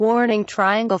Warning: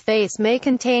 Triangle Face may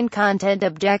contain content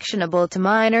objectionable to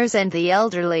minors and the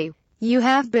elderly. You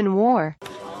have been warned.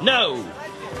 No!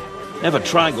 Never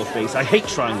Triangle Face. I hate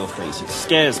Triangle Face. It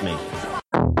scares me.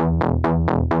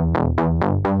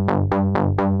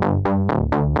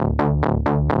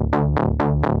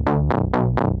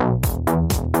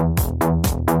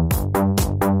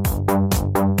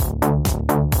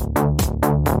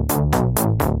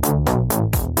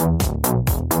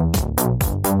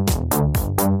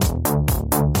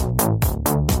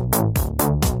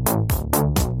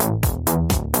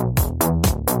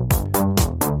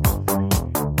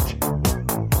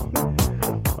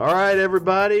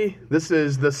 Everybody, this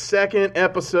is the second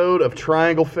episode of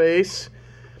Triangle Face.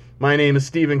 My name is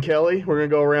Stephen Kelly. We're going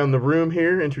to go around the room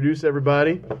here, introduce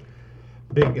everybody.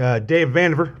 Big Dave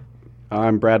Vandiver.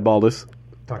 I'm Brad Baldus.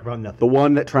 Talk about nothing. The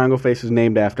one that Triangle Face is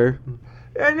named after.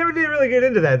 I never did really get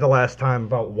into that the last time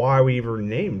about why we even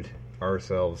named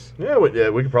ourselves. Yeah, we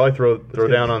could probably throw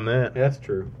down on that. Yeah, that's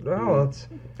true. Oh, it's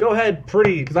Go ahead.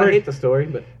 because I hate the story,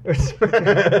 but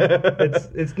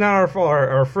it's not our fault.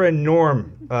 Our friend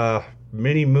Norm,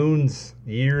 many moons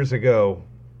years ago,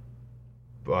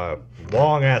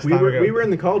 long ass time ago. We were in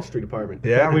the College Street apartment.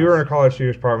 Yeah, we were in a College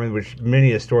Street apartment, which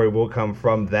many a story will come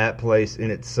from that place in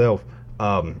itself.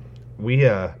 We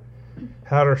had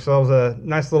ourselves a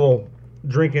nice little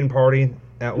drinking party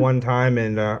at one time,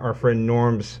 and our friend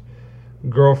Norm's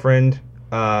girlfriend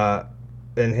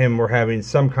and him were having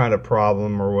some kind of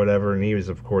problem or whatever, and he was,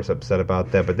 of course, upset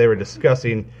about that. But they were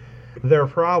discussing their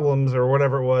problems or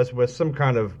whatever it was with some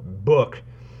kind of book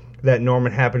that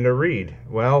Norman happened to read.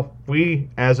 Well, we,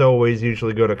 as always,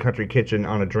 usually go to Country Kitchen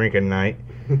on a drinking night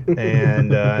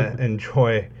and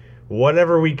enjoy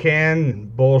whatever we can,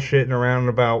 bullshitting around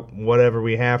about whatever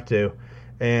we have to.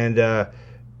 And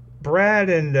Brad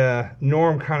and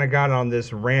Norm kind of got on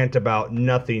this rant about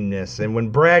nothingness. And when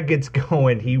Brad gets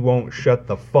going, he won't shut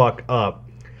the fuck up.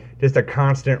 Just a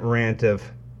constant rant of...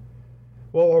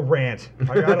 Well, a rant.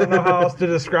 I don't know how else to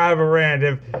describe a rant.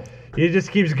 If he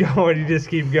just keeps going, you just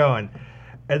keep going.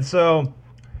 And so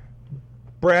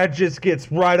Brad just gets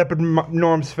right up in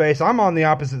Norm's face. I'm on the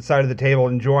opposite side of the table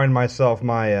enjoying myself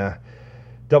my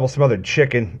double smothered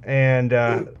chicken. And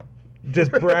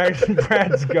just Brad's going.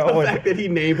 The fact that he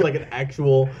named like an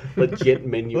actual legit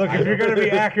menu. Look, if you're going to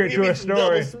be accurate to a story.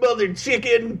 Double smothered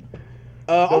chicken.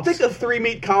 I'll take the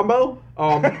 3-meat combo.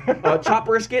 Chop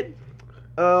brisket.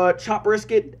 Chop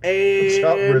brisket, and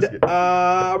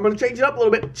I'm going to change it up a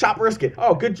little bit. Chop brisket.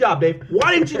 Oh, good job, Dave.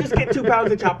 Why didn't you just get 2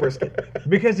 pounds of chop brisket?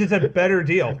 Because it's a better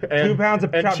deal. 2 pounds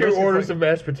of chop brisket. And 2 orders of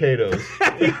mashed potatoes.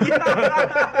 You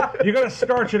got to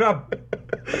starch it up.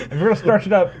 If you're going to starch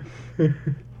it up.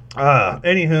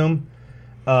 Anywho,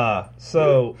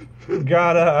 so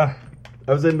got I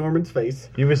was in Norman's face.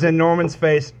 He was in Norman's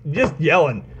face, just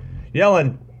yelling.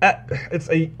 When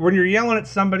you're yelling at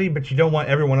somebody, but you don't want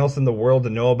everyone else in the world to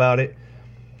know about it.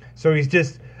 So he's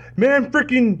just, man,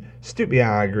 freaking stupid.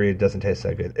 Yeah, I agree. It doesn't taste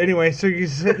that good. Anyway, so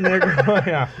he's sitting there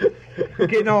going,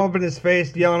 getting all up in his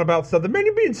face, yelling about something. Man,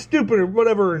 you're being stupid or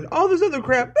whatever, and all this other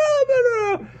crap.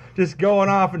 Just going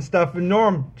off and stuff. And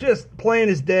Norm just playing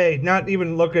his day, not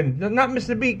even looking, not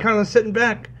missing a beat, kind of sitting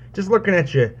back, just looking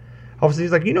at you. Obviously,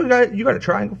 he's like, you got a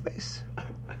triangle face.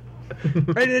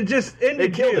 And it just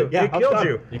ended you. Yeah, it killed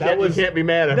you. You can't be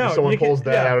mad after someone pulls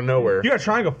that out of nowhere. You got a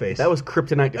triangle face. That was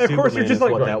kryptonite to of course, you're just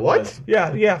like, what that was.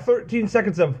 Yeah, 13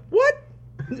 seconds of, what?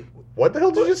 What the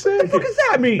hell did you just say? What the fuck does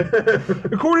that mean?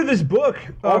 According to this book.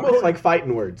 Almost like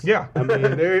fighting words. Yeah. I mean,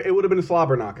 it would have been a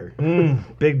slobber knocker.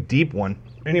 Big, deep one.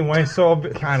 Anyway, so,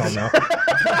 I don't know.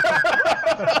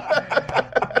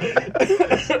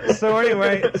 So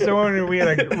anyway, we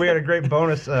had a great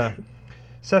bonus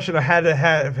session. I had to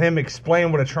have him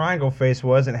explain what a triangle face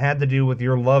was, and it had to do with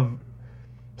your love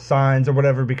signs or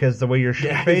whatever, because the way your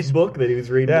face book that he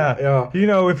was reading. Yeah. You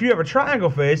know, if you have a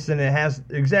triangle face, then it has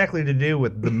exactly to do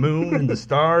with the moon and the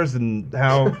stars and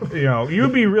how,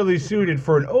 you'd be really suited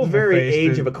for an oval very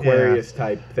face. Age of Aquarius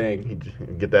type thing.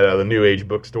 Get that out of the New Age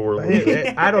bookstore.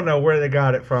 I don't know where they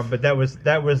got it from, but that was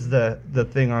the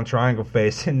thing on triangle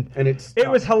face, and it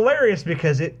was hilarious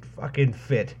because it fucking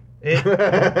fit.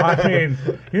 I mean,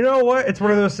 you know what? It's one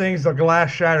of those things, the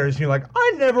glass shatters, and you're like,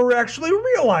 I never actually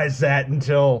realized that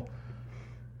until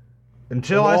I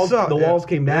saw the walls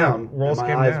came down. Walls and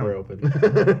came my eyes down. were open.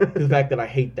 The fact that I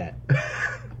hate that.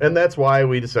 And that's why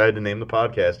we decided to name the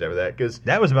podcast after that, because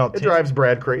that was about it drives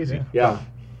Brad crazy. Yeah,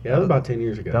 that was about 10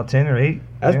 years ago. About 10 or 8.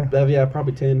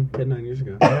 Probably 9 years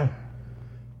ago. Yeah.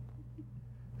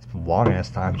 It's a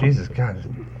long-ass time. Jesus, God.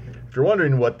 If you're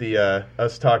wondering what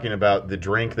us talking about the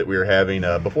drink that we were having,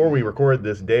 before we recorded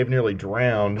this, Dave nearly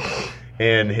drowned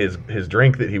and his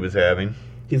drink that he was having.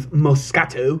 His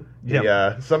Moscato.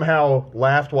 Yep. He somehow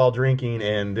laughed while drinking,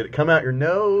 and did it come out your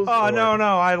nose? Oh, or-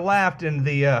 no, I laughed, and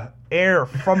the air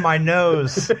from my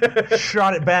nose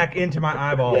shot it back into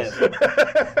my eyeballs.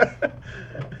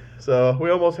 So we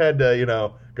almost had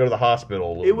to, go to the hospital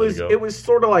a little bit ago. It was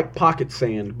sort of like pocket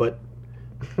sand, but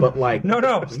like No,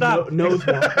 stop. Nose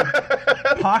one.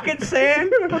 Pocket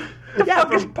sand? The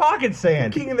fuck is pocket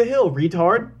sand? King of the Hill,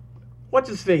 retard. What's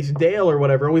his face? Dale or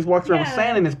whatever always walks around with Yeah.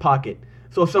 sand in his pocket.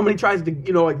 So if somebody tries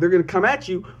to, like they're gonna come at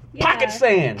you, Yeah. pocket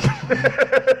sand.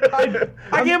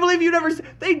 I can't believe you never.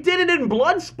 They did it in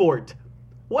Bloodsport.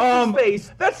 What's his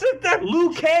face? That's it. That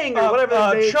Liu Kang or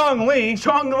whatever. his name- Chong Li.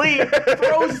 Chong Li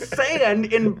throws sand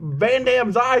in Van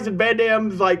Damme's eyes, and Van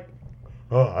Damme's like,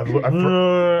 Oh,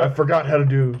 I forgot how to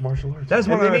do martial arts. That's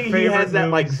one and of then my he favorite has that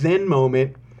like movies. Zen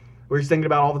moment where he's thinking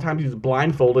about all the times he was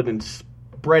blindfolded and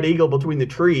spread eagle between the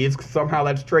trees. 'Cause somehow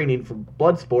that's training for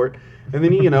Bloodsport, and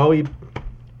then he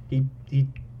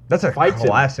That's a fights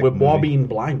classic it while movie. being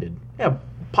blinded. Yeah,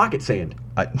 pocket sand.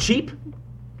 Cheap,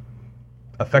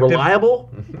 Effective, reliable,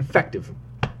 effective,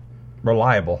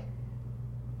 reliable.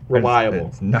 reliable.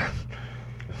 It's not.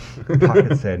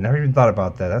 Pocket sand. Never even thought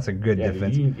about that. That's a good Yeah,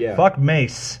 defense. yeah. Fuck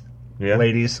mace, Yeah.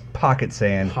 ladies. Pocket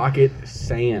sand. Pocket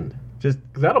sand. Just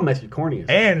 'Cause that'll mess your corneas.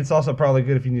 and it's also probably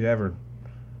good if you need to ever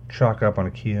chalk up on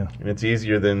a cue. And it's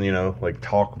easier than, like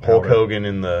Talc Hulk powder. Hogan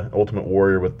in the Ultimate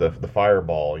Warrior with the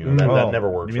fireball. That Oh, never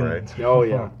works, you mean- right? Oh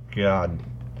yeah, God.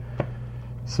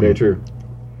 very true.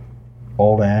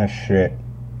 Old ass shit.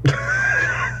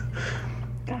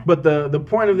 But the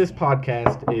point of this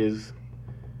podcast is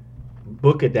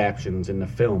book adaptions in the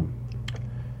film.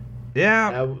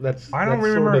 Yeah. That's I don't that's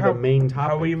remember sort of how the main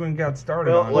topic. how we even got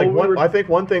started Well, on like it. I think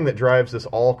one thing that drives this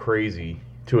all crazy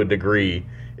to a degree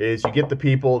is you get the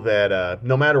people that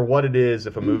no matter what it is,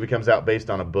 if a movie comes out based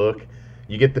on a book,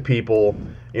 you get the people.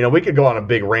 We could go on a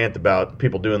big rant about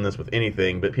people doing this with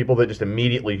anything, but people that just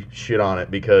immediately shit on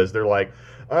it because they're like,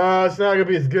 "Oh, it's not gonna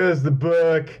be as good as the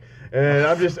book," and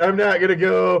I'm not gonna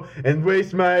go and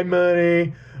waste my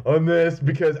money on this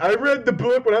because I read the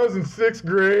book when I was in 6th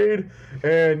grade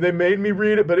and they made me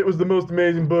read it, but it was the most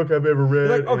amazing book I've ever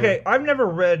read. Like, okay, I've never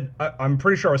read. I'm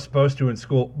pretty sure I was supposed to in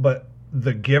school, but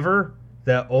The Giver,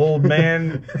 that old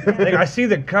man. Like, I see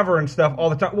the cover and stuff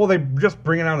all the time. Well, they just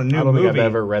bringing out a new I don't movie. think I've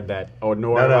ever read that, or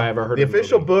nor No, have no. I ever heard the of the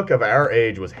official movie. book of our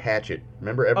age was Hatchet.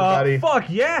 Remember everybody? Fuck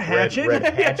yeah, Hatchet. read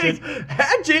Hatchet?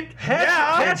 Hatchet.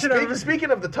 Hatchet. And speaking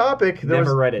of the topic,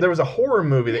 Never read it. There was a horror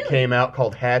movie that came out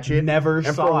called Hatchet. Never and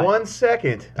saw for it. 1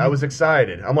 second, I was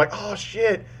excited. I'm like, oh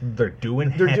shit, They're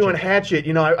doing. they're Hatchet. doing Hatchet.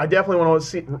 I definitely want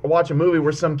to watch a movie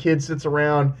where some kid sits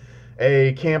around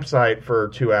a campsite for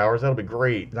 2 hours. That'll be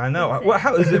great. I know. Well,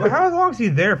 how is it? How long is he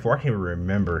there for? I can't even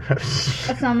remember. A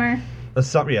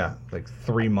summer. Yeah, like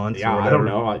 3 months. Yeah, or I whatever.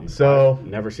 don't know. So- I've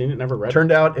never seen it, never read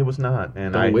Turned out it was not,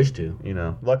 and Don't I wish to.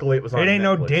 Luckily, it was on. It ain't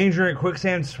no Netflix. danger in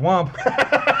quicksand swamp.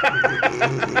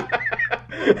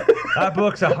 That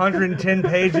book's 110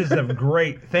 pages of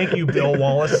great. Thank you, Bill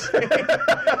Wallace.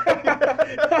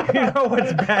 You know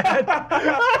what's bad?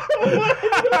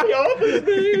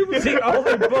 It's the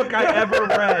only book I ever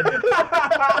read.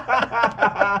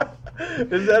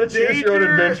 Is that a Choose Your Own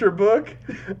Danger. Adventure book?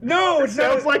 No, it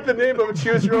Sounds like the name of a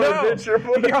Choose Your Own Adventure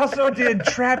book. He also did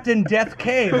Trapped in Death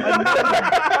Cave.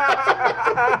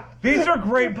 These are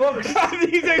great books.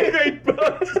 These are great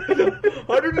books.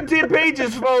 110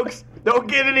 pages, folks. Don't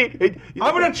get any.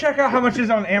 I'm gonna check out how much is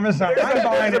on Amazon. I'm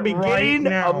buying There's a it right beginning,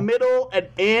 now. a middle, an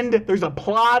end. There's a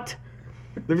plot.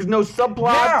 There's no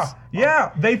subplots.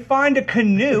 Yeah. They find a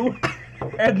canoe.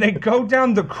 And they go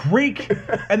down the creek,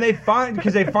 and they find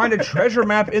a treasure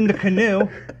map in the canoe,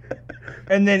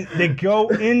 and then they go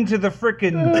into the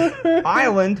frickin'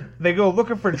 island. They go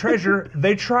looking for treasure.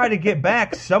 They try to get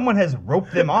back. Someone has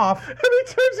roped them off. How many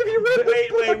times have you read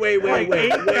this book?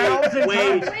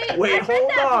 Wait,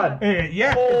 hold on.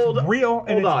 Yeah, Hold it's real and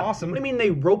Hold it's on. awesome. What do you mean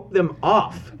they rope them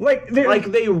off? Like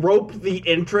they rope the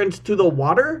entrance to the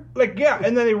water? yeah,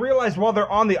 and then they realized while they're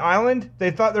on the island, they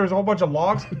thought there was a whole bunch of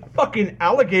logs. Fucking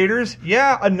alligators.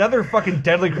 Yeah, another fucking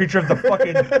deadly creature of the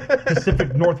fucking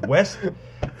Pacific Northwest.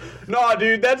 Nah,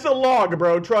 dude, that's a log,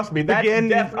 bro. Trust me. That's Again,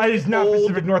 definitely it's not old.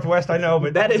 Pacific Northwest, I know,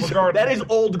 but That is regardless.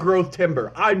 old growth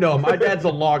timber. I know. My dad's a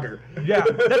logger. Yeah,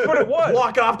 that's what it was.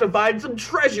 Walk off to find some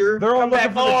treasure. They're all come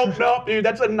back. looking for the Oh treasure. no, dude,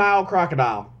 that's a Nile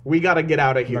crocodile. We gotta get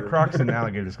out of here. The crocs and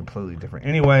alligators completely different.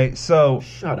 Anyway, so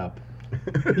Shut up.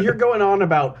 You're going on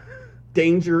about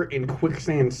danger in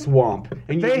quicksand swamp,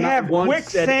 and They you've not have once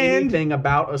said quicksand. anything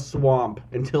about a swamp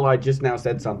until I just now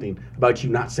said something about you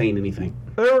not saying anything.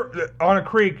 they're on a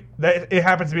creek that it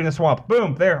happens to be in a swamp.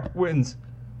 Boom, there wins.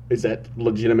 Is that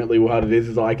legitimately what it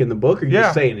is like in the book, or are you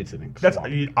just saying it's an That's.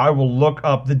 I will look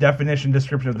up the definition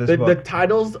description of this book. The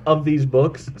titles of these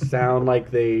books sound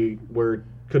like they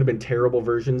could have been terrible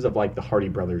versions of like the Hardy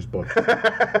Brothers book.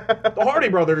 The Hardy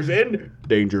Brothers in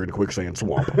Danger in Quicksand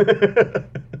Swamp.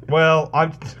 Well,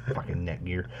 I'm fucking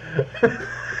Netgear.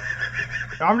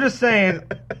 I'm just saying,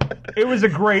 it was a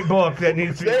great book that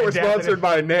needs to be They were adapted. sponsored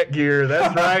by Netgear.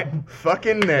 That's right.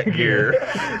 Fucking Netgear.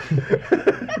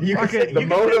 The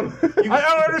modem. I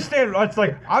don't understand. It's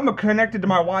like, I'm connected to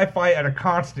my Wi-Fi at a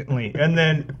constantly, and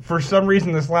then for some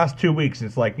reason this last 2 weeks,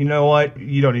 it's like, you know what?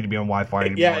 You don't need to be on Wi-Fi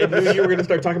anymore. Yeah, if you were going to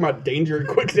start talking about Danger in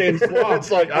Quicksand Swamp, It's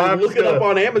like, I'm I'm looking gonna- up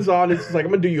on Amazon. It's just like,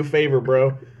 I'm going to do you a favor,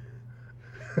 bro.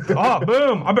 Oh,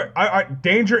 boom! I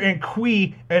Danger and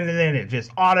Quee, and then it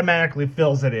just automatically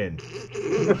fills it in.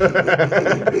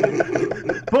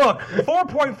 Book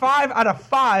 4.5 out of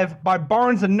 5 by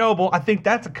Barnes and Noble. I think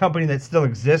that's a company that still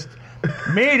exists.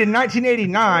 Made in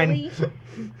 1989. Really?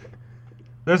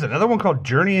 There's another one called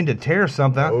Journey into Terror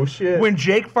something. Oh, shit. When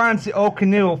Jake finds the old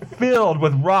canoe filled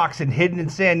with rocks and hidden in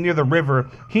sand near the river,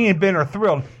 he and Ben are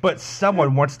thrilled, but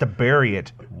someone wants to bury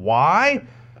it. Why?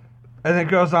 And then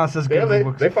it goes on and says, Yeah, good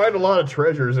books. they find a lot of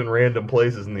treasures in random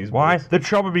places in these Why? books. The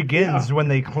trouble begins when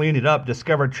they clean it up,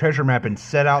 discover a treasure map, and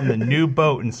set out in the new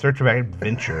boat in search of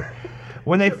adventure.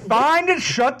 When they find it,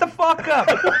 shut the fuck up.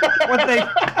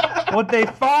 What they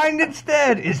find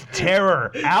instead is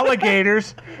terror.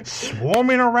 Alligators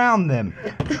swarming around them,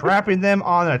 trapping them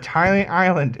on a tiny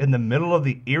island in the middle of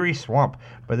the eerie swamp.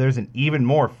 But there's an even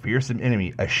more fearsome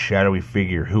enemy, a shadowy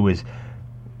figure who is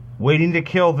waiting to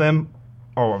kill them.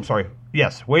 Oh, I'm sorry.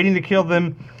 Yes, waiting to kill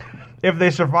them if they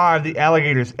survive the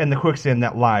alligators and the quicksand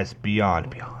that lies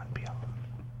beyond.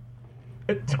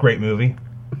 It's a great movie.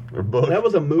 Or book. That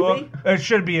was a movie? It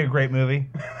should be a great movie.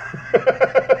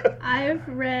 I've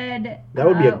read That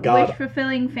would be a god-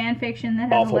 wish-fulfilling fan fiction that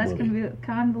has a awful less movie.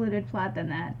 convoluted plot than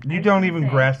that. You I don't would even say.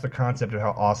 grasp the concept of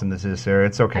how awesome this is, Sarah.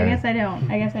 It's okay. I guess I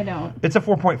don't. It's a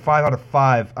 4.5 out of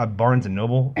 5 at Barnes &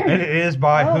 Noble. And it is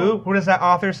by Oh. who? Who does that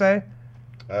author say?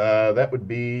 That would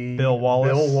be Bill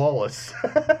Wallace. Bill Wallace.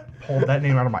 Pulled that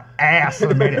name out of my ass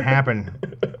and made it happen.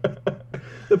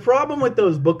 The problem with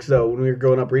those books, though, when we were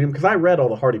growing up reading them, because I read all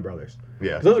the Hardy Brothers.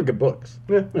 Yeah. 'Cause those are good books.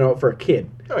 Yeah. You know, for a kid.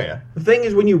 Oh yeah. The thing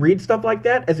is, when you read stuff like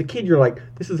that, as a kid, you're like,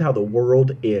 this is how the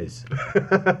world is.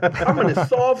 I'm going to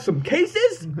solve some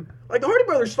cases? Like, the Hardy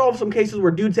Brothers solved some cases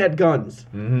where dudes had guns.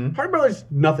 Mm-hmm. Hardy Brothers,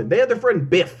 nothing. They had their friend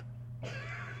Biff.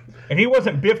 And he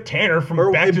wasn't Biff Tanner from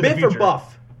Or Back to the Biff Future. or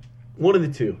Buff. One of the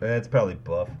two. It's probably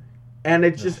Buff. And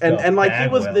it's just, and like, he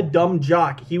was Bagwell. the dumb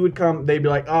jock. He would come, they'd be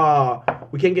like,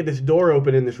 we can't get this door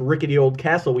open in this rickety old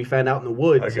castle we found out in the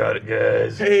woods. I got it,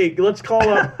 guys. Hey, let's call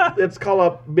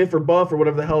up Biff or Buff or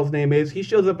whatever the hell his name is. He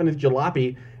shows up in his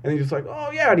jalopy and he's just like,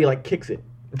 oh yeah, and he like kicks it.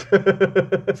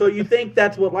 So you think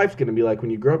that's what life's gonna be like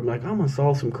when you grow up? You're like, I'm gonna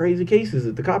solve some crazy cases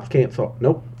that the cops can't solve.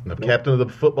 Nope. The captain of the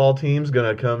football team's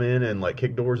gonna come in and like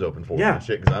kick doors open for me Yeah. and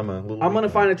shit. Because I'm a little. I'm gonna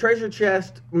find a treasure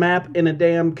chest map in a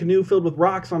damn canoe filled with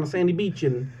rocks on a sandy beach,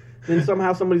 and then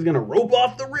somehow somebody's gonna rope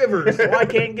off the river so I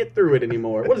can't get through it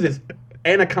anymore. What is this?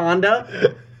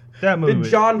 Anaconda? That movie. Did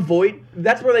John Voight?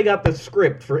 That's where they got the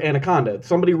script for Anaconda.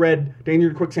 Somebody read Danger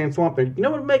in Quicksand Swamp. You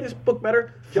know what would make this book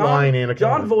better? Flying Anaconda.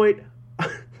 John Voight.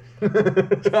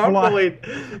 John Voight.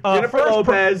 Jennifer first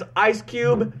Lopez, Ice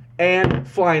Cube, and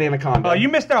Flying Anaconda. You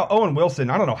missed out Owen Wilson.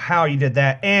 I don't know how you did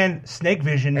that. And Snake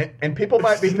Vision. And people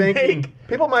might be thinking. Snake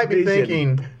People might be vision.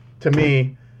 thinking to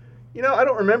me. You know, I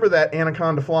don't remember that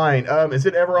anaconda flying. Is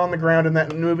it ever on the ground in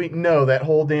that movie? No, that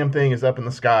whole damn thing is up in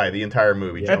the sky the entire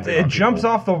movie. jumping it on jumps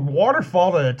people. off the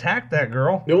waterfall to attack that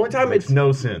girl. The only time Makes it's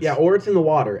no sense. Yeah, or it's in the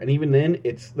water, and even then,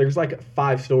 there's like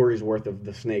 5 stories worth of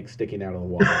the snake sticking out of the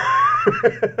water.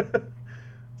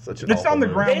 Such an It's awful on the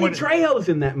movie. ground. Danny when- Trejo's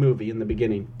in that movie in the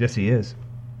beginning. Yes, he is.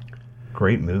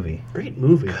 Great movie. Great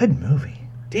movie. Good movie.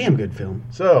 Damn good film.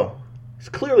 So, It's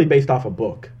clearly based off a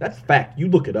book. That's fact. You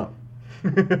look it up.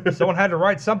 Someone had to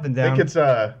write something I down. think it's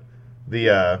I'm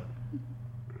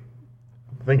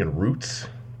thinking Roots.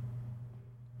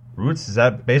 Roots, is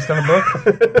that based on a book?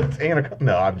 It's anaconda.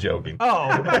 No, I'm joking. Oh.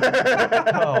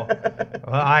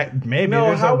 Well, maybe No,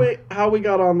 there's how we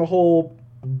got on the whole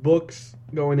books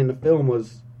going into film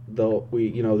was the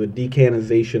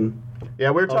decanonization Yeah,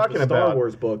 we were of talking the Star about.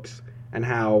 Wars books and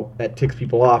how that ticks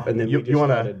people off, and then You, we just you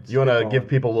wanna started give spitballing.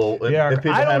 people a little. Yeah, if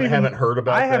people I don't haven't heard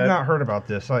about I that. have not heard about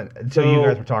this until you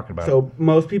guys were talking about it. So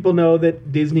most people know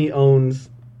that Disney owns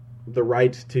the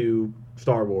rights to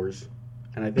Star Wars,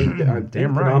 and I think Damn right.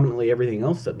 predominantly everything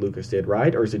else that Lucas did,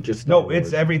 right? Or is it just Star No, Wars?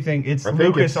 it's everything. It's I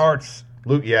think it's LucasArts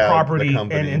Luke, yeah, property the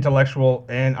company. and intellectual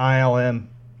and ILM.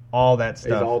 all that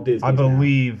stuff. all Disney's I now.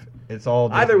 believe it's all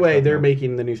Disney Either way, stuff they're now.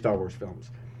 making the new Star Wars films.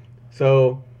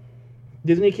 So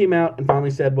Disney came out and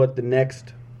finally said what the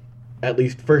next, at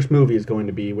least first movie is going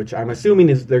to be, which I'm assuming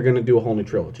is they're going to do a whole new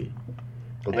trilogy.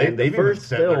 Well, And the they've even first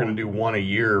said they're film- going to do one a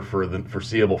year for the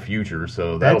foreseeable future,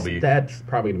 so that'll be That's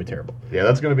probably going to be terrible. yeah.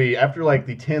 That's going to be after like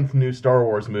the 10th new Star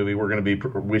Wars movie. We're going to be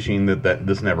wishing that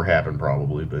this never happened,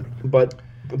 probably. But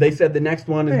They said the next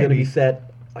one is going to Maybe. be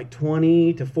set like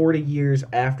 20 to 40 years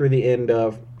after the end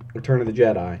of Return of the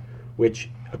Jedi, which,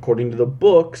 according to the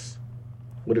books,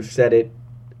 would have set it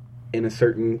in a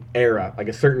certain era, like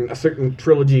a certain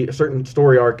trilogy, a certain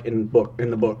story arc in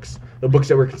the books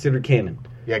that were considered canon.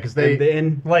 yeah, because And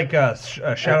then like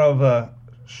Shadow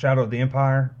of the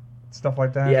Empire, stuff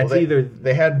like that. Yeah. Well,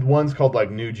 they had ones called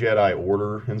like New Jedi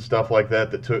Order and stuff like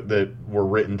that were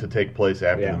written to take place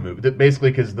after Yeah. the movie.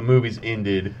 Basically, because the movies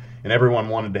ended and everyone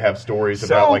wanted to have stories So-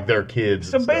 about like their kids.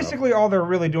 So and stuff. basically, all they're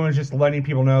really doing is just letting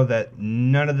people know that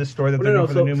none of the story that they're doing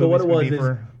for the new So what movie it is was going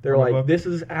is to be for. they're for the like, book. this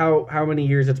is how many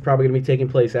years it's probably going to be taking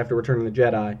place after Return of the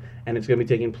Jedi, and it's going to be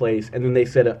taking place, and then they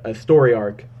said a story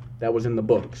arc that was in the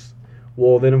books.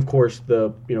 Well, then of course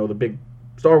the big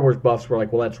Star Wars buffs were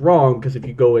like, well, that's wrong because if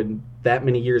you go in that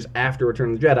many years after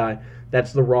Return of the Jedi,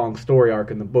 that's the wrong story arc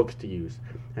in the books to use.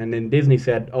 And then Disney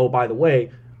said, oh, by the way,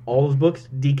 all those books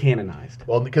decanonized.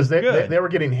 Well, because they Good. were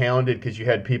getting hounded because you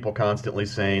had people constantly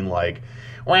saying like,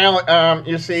 well,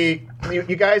 you see, you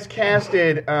guys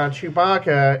casted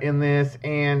Chewbacca in this,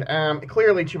 and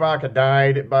clearly Chewbacca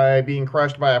died by being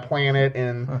crushed by a planet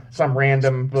in some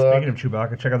random book. Speaking of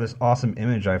Chewbacca, check out this awesome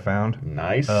image I found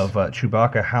Nice. of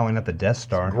Chewbacca howling at the Death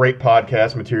Star. Great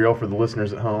podcast material for the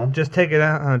listeners at home. Just take it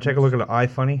out. Take a look at the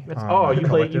iFunny.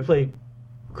 You play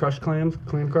Crush Clams?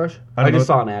 Clam Crush? I don't I just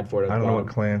know- saw an ad for it. I don't know what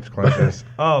Clash is.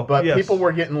 Oh, But yes. people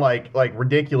were getting like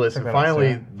ridiculous, Check and that out,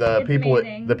 finally Sam. the It's people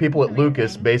amazing. at It's Lucas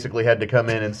amazing. basically had to come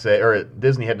in and say, or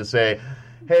Disney had to say,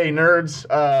 "Hey nerds,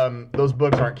 those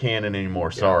books aren't canon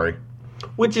anymore. Sorry."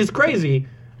 Which is crazy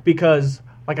because,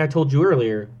 like I told you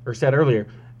earlier, or said earlier,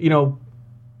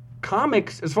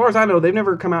 comics, as far as I know, they've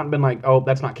never come out and been like, oh,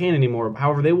 that's not canon anymore.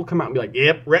 However, they will come out and be like,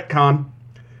 yep, retcon.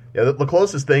 Yeah, the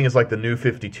closest thing is like the New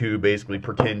 52 basically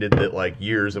pretended that like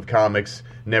years of comics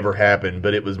never happened,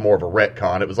 but it was more of a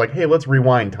retcon. It was like, hey, let's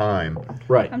rewind time.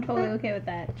 Right. I'm totally okay with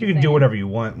that. You can do whatever you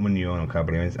want when you own a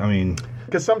company. I mean,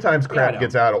 Because sometimes I crap know.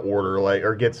 gets out of order,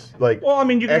 or gets like. well, I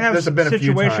mean, you can have there's been a few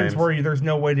situations times. where there's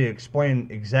no way to explain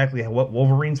exactly what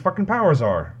Wolverine's fucking powers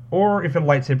are, or if a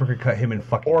lightsaber could cut him in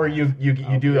fucking. Or half. you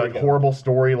do there like you go. horrible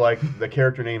story like the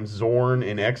character named Zorn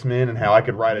in X-Men, and how I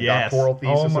could write a Yes. doctoral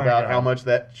Oh thesis my about God. how much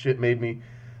that shit made me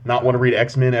not want to read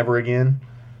X-Men ever again.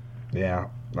 Yeah,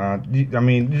 I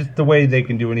mean, just the way they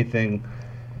can do anything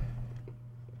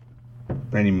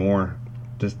anymore.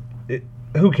 Just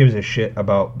who gives a shit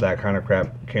about that kind of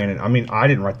crap canon? I mean, I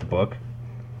didn't write the book.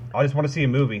 I just want to see a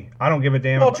movie. I don't give a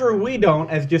damn. Well, true, we don't,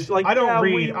 as just like, I don't yeah,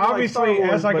 read. we like Obviously, Star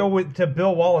Wars, as I but- go to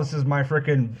Bill Wallace is my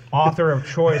freaking author of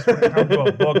choice when it comes to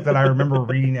a book that I remember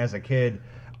reading as a kid.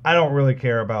 I don't really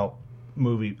care about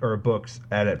movie or books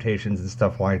adaptations and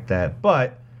stuff like that.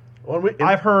 But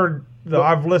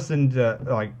I've listened to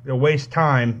like a waste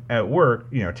time at work.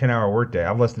 10-hour workday.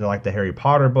 I've listened to like the Harry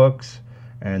Potter books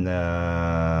and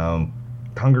the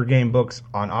Hunger Game books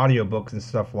on audiobooks and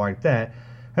stuff like that.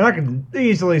 And I can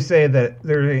easily say that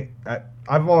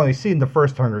I've only seen the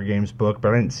first Hunger Games book,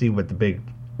 but I didn't see what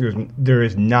there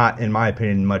is not, in my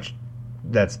opinion, much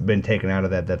that's been taken out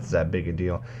of that's that big a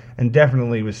deal. And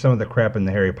definitely with some of the crap in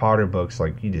the Harry Potter books,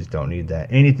 like, you just don't need that.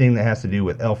 Anything that has to do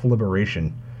with elf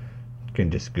liberation can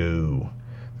just go.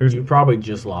 You probably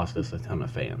just lost us a ton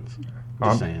of fans.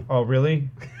 Just saying. Oh, really?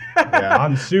 Yeah.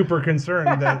 I'm super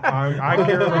concerned that I care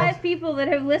There's about. 5 people that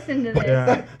have listened to this.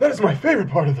 Yeah. That is my favorite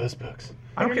part of those books.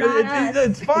 I don't You're care. not us.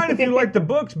 It's fine if you like the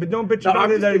books, but don't bitch No, about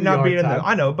I'm it just that it giving you not a being in hard them.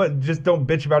 time. I know, but just don't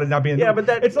bitch about it not being in Yeah, them. but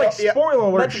that it's like well, yeah, spoiler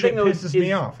alert that's the shit thing, though, pisses me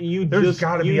is off. You There's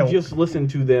got to be a just listened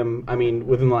to them. I mean,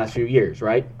 within the last few years,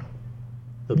 right?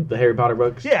 The Harry Potter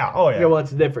books. Yeah. Oh yeah. Yeah, well,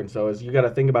 it's different. So is you got to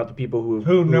think about the people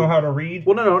who know how to read?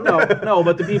 Well, no.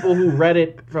 But the people who read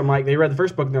it from they read the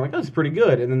first book and they're like, oh, it's pretty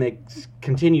good, and then they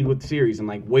continued with the series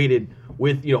and waited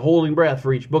with holding breath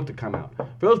for each book to come out.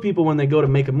 For those people, when they go to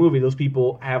make a movie, those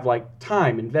people have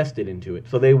time invested into it,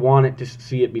 so they want it to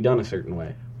see it be done a certain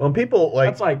way. Well, people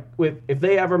That's like if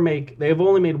they've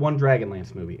only made one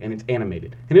Dragonlance movie and it's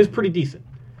animated and it's pretty decent.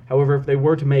 However, if they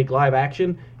were to make live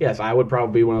action, yes, I would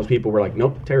probably be one of those people who were like,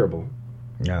 nope, terrible.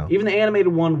 No. Even the animated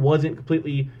one wasn't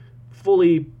fully,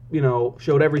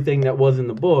 showed everything that was in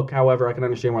the book. However, I can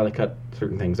understand why they cut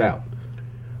certain things out.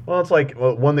 Well, it's like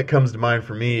one that comes to mind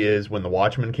for me is when The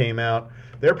Watchmen came out.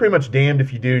 They're pretty much damned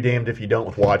if you do, damned if you don't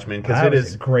with Watchmen, because That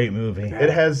was a great movie. It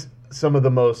has some of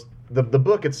the most. The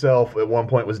book itself at one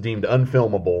point was deemed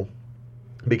unfilmable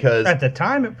because At the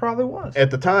time, it probably was.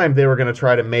 at the time they were going to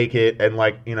try to make it, and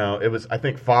it was. I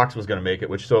think Fox was going to make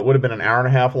it, so it would have been an hour and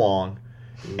a half long,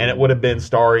 and it would have been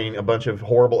starring a bunch of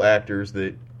horrible actors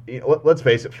that. Let's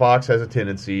face it, Fox has a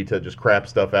tendency to just crap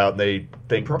stuff out, and they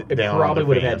think It down probably on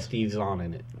would the have had fans. Steve Zahn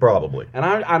in it. Probably. And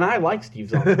I like Steve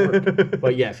Zahn's work.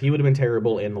 But yes, he would have been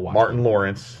terrible in The Watchmen. Martin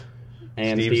Lawrence.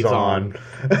 and Steve Zahn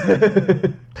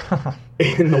Zahn.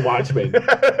 in The Watchmen.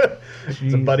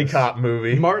 It's a buddy cop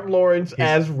movie. Martin Lawrence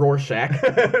as Rorschach.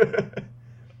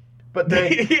 But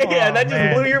they, yeah, that just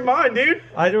man. blew your mind, dude.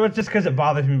 It was just because it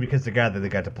bothers me because the guy that they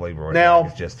got to play Roy Now,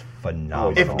 is just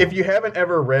phenomenal. if you haven't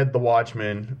ever read The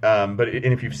Watchmen, and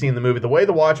if you've seen the movie, the way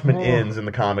The Watchmen ends in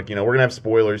the comic, we're gonna have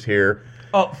spoilers here.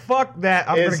 oh fuck that!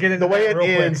 I'm gonna get into the way that it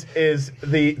real ends quick. is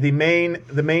the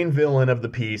main villain of the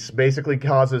piece basically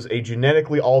causes a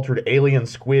genetically altered alien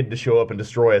squid to show up and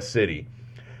destroy a city.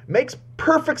 Makes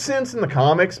perfect sense in the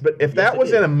comics, but if that it was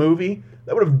did. in a movie,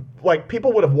 that would have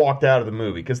people would have walked out of the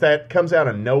movie because that comes out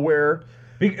of nowhere.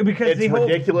 Because It's the whole,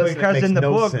 ridiculous and it Because makes in the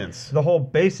no book, sense. the whole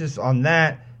basis on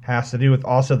that has to do with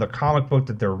also the comic book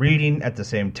that they're reading at the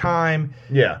same time.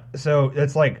 Yeah. So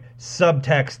it's like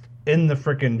subtext in the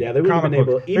freaking Yeah, they would have comic been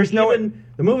book. able. There's no. Even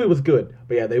the movie was good,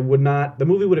 but yeah, they would not. The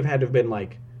movie would have had to have been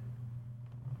like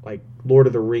Lord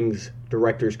of the Rings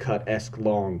director's cut esque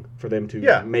long for them to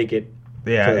Yeah. make it.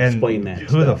 Yeah, to and explain that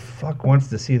who the stuff. fuck wants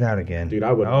to see that again? Dude,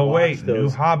 I would. Oh watch wait,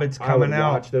 those, new Hobbits I would coming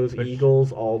out. watch those But-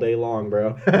 Eagles all day long,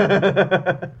 bro.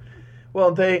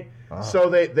 Well, they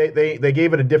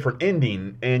gave it a different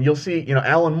ending, and you'll see.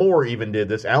 Alan Moore even did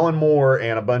this. Alan Moore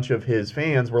and a bunch of his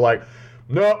fans were like,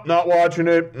 "Nope, not watching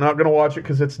it. Not going to watch it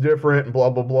because it's different." And blah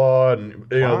blah blah. And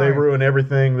they Fine. ruin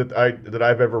everything that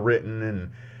I've ever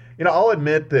written. And I'll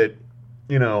admit that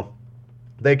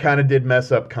they kind of did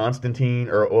mess up Constantine,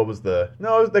 or what was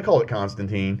they called it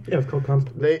Constantine. Yeah, it's called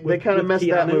Constant. They kind of messed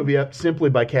that movie up simply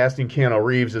by casting Keanu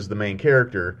Reeves as the main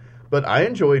character. But I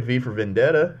enjoyed V for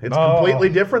Vendetta. It's completely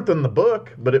different than the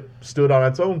book, but it stood on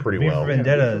its own pretty V well. for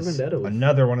Vendetta V for is Vendetta was-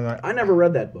 another one of the. I never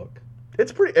read that book,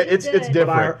 It's pretty. It's good.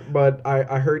 different. but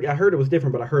I heard it was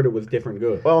different, but I heard it was different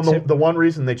good. Well, and the one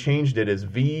reason they changed it is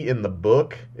V in the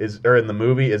book or in the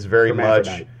movie is very much.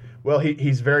 Hermaphrodite. Well,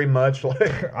 he's very much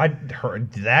like I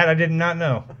heard that. I did not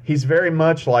know. he's very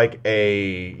much like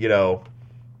a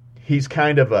he's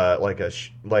kind of like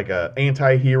a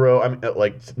anti-hero. I mean,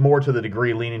 like more to the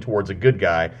degree leaning towards a good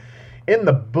guy. In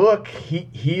the book, he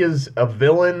is a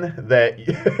villain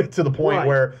that to the point Right.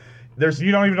 where there's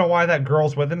You don't even know why that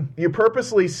girl's with him. you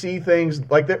purposely see things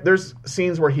like there's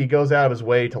scenes where he goes out of his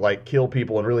way to like kill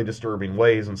people in really disturbing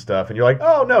ways and stuff, and you're like,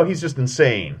 oh no, he's just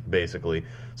insane, basically.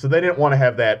 So they didn't want to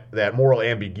have that moral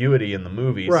ambiguity in the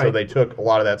movie, so Right. they took a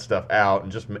lot of that stuff out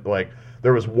and just like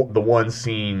there was the one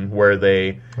scene where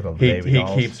With all the he baby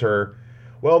dolls. keeps her.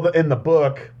 Well, in the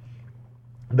book.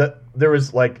 There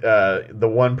was like the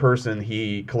one person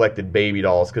he collected baby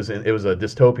dolls because it was a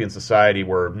dystopian society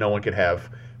where no one could have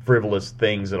frivolous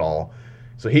things at all.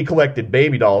 So he collected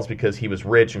baby dolls because he was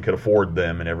rich and could afford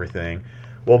them and everything.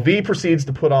 Well, V proceeds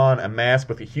to put on a mask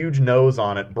with a huge nose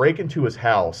on it, break into his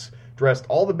house, dressed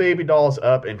all the baby dolls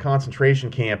up in concentration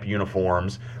camp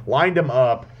uniforms, lined them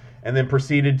up, and then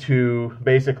proceeded to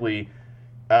basically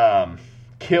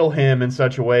kill him in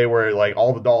such a way where like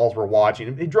all the dolls were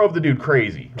watching. He drove the dude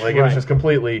crazy. Like it was Right. just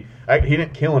completely. He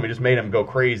didn't kill him. He just made him go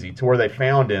crazy to where they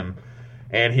found him,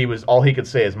 and all he could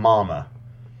say is "mama."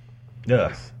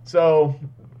 Ugh. So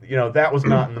that was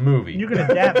not in the movie. You can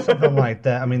adapt something like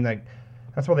that. I mean, like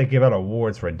that's why they give out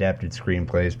awards for adapted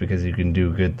screenplays because you can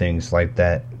do good things like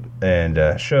that and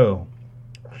get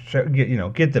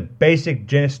the basic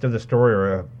gist of the story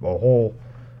or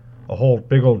a whole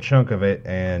big old chunk of it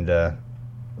and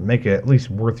make it at least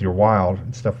worth your while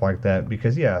and stuff like that.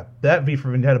 Because that V for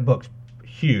Vendetta book's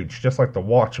huge, just like the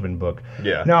Watchmen book.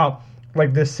 Yeah. Now,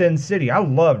 like the Sin City, I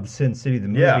loved Sin City the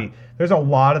movie. Yeah. There's a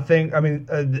lot of things. I mean,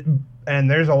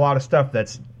 and there's a lot of stuff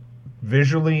that's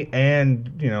visually and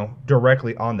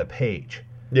directly on the page.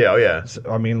 Yeah, oh yeah. So,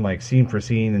 I mean, like scene for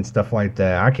scene and stuff like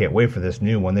that. I can't wait for this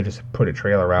new one. They just put a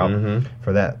trailer out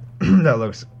for that. that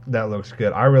looks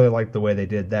good. I really like the way they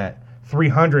did that.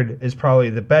 300 is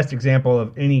probably the best example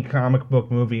of any comic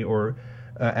book movie or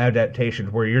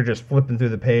adaptation where you're just flipping through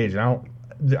the page. And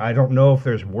I don't know if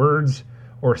there's words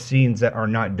or scenes that are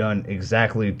not done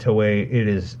exactly the way it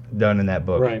is done in that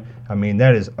book. Right. I mean,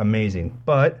 that is amazing.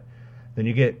 But then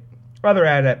you get other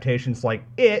adaptations like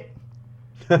It,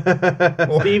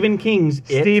 Stephen King's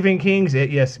It. Stephen King's It.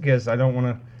 Yes, because I don't want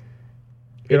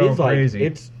to. It is like crazy.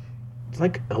 it's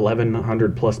like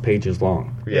 1,100 plus pages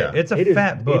long. Yeah. It's a It is-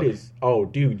 fat book. It is. Oh,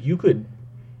 dude, you could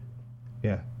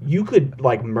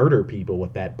like murder people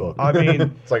with that book. I mean,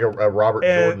 It's like a Robert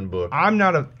Jordan book. I'm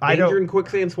not a. I Danger don't. in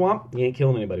Quicksand Swamp, you ain't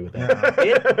killing anybody with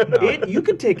that. You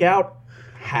could take out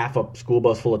half a school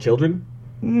bus full of children.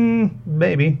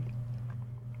 Maybe.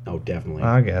 Oh, definitely.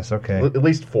 I guess. Okay. At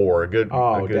least 4. A good.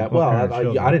 oh, a good well, of I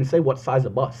children. didn't say what size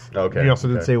of bus. Okay. You also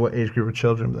didn't okay. say what age group of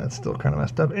children, but that's still kind of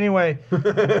messed up. Anyway,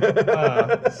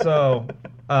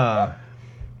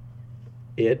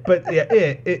 It. but yeah,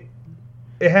 it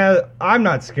has. I'm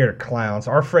not scared of clowns.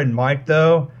 Our friend Mike,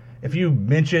 though, if you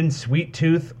mention Sweet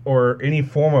Tooth or any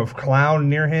form of clown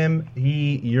near him,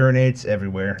 he urinates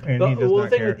everywhere, and he does the not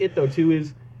thing care. with it though too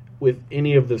is with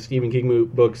any of the Stephen King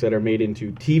books that are made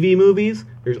into TV movies,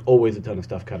 there's always a ton of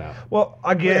stuff cut out. Well,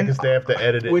 again, Because they have to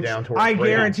edit it Which down towards I rating.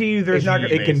 guarantee you, there's not.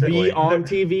 PG, It can basically. be on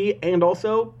TV and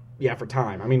also for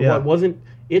time. I mean, Yeah. what wasn't?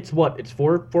 It's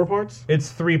four parts. It's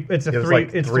three. It's a It was three.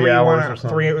 like it's 3 three hours 1 hour, or something.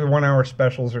 3 1 hour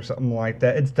specials or something like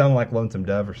that. It's done like Lonesome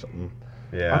Dove or something.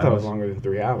 Yeah. I thought it was longer than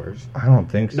 3 hours. I don't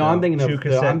think so. No, I'm thinking Two of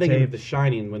cassette The tapes.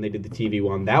 Shining when they did the TV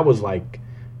one. That was like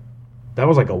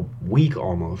a week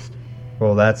almost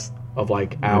Well, that's of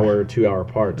like hour, 2 hour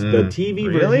parts. The TV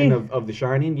Really? version of The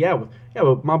Shining,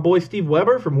 with my boy Steve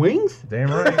Weber from Wings,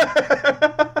 damn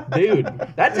right. dude,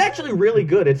 that's actually really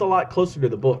good. It's a lot closer to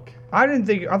the book. I thought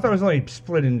it was only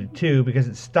split into two because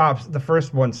it stops. The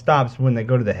first one stops when they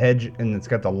go to the hedge and it's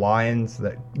got the lions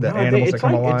the No, I think animals that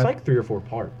come alive. It's like 3 or 4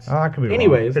 parts. Oh, I could be wrong.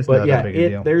 Anyways, It's but not yeah, that big a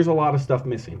deal. there's a lot of stuff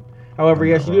missing. However,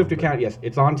 yes, you do have to count. Yes,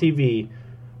 it's on TV,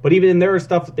 but even there is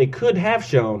stuff that they could have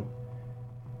shown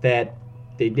that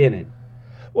they didn't.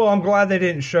 Well, I'm glad they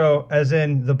didn't show, as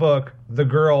in the book, the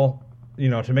girl,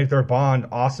 to make their bond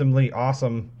awesomely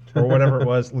awesome or whatever it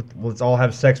was. Let's all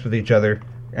have sex with each other.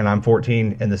 And I'm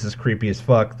 14, and this is creepy as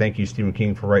fuck. Thank you, Stephen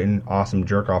King, for writing awesome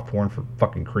jerk off porn for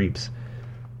fucking creeps.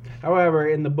 However,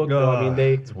 in the book, though, I mean,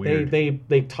 it's weird.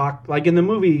 they talked like in the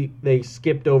movie. They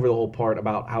skipped over the whole part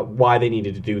about why they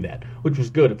needed to do that, which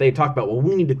was good. If they talked about, well,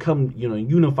 we need to come,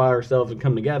 unify ourselves and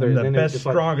come together. And and the then it was best, just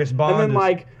like- strongest bond And then is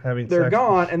like having they're sex.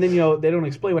 gone, and then they don't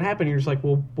explain what happened. You're just like,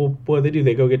 well, what do they do?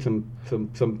 They go get some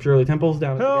Shirley Temples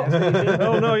down at Oh, the gas station.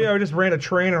 oh no, yeah, we just ran a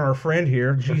train on our friend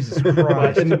here. Jesus But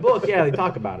Christ. in the book, they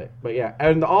talk about it. But yeah,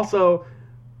 and also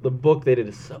the book they did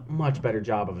a much better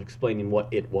job of explaining what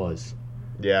it was.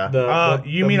 Yeah.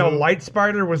 You mean a light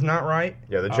spider was not right?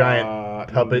 Yeah, the giant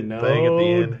puppet no, thing at the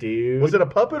end. dude. Was it a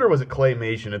puppet or was it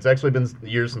claymation? It's actually been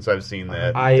years since I've seen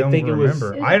that. I don't think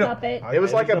remember. It was I a don't. puppet. It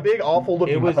was like a big, awful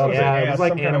looking it was puppet. it was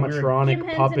like some kind of weird- animatronic Jim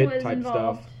Henson puppet was type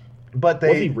involved. stuff. But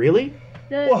Was he they. really?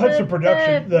 The Hudson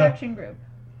Production, The production group.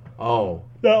 Oh,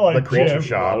 Not like The creature Jim.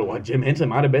 shop. well, Jim Henson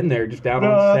might have been there, just down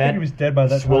No, on I set, think he was dead by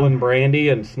that swilling time. brandy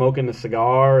and smoking a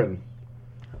cigar, and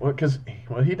Because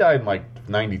he died in like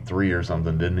 93 or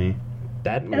something, didn't he?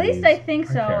 that. At least I think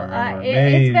so. can't remember.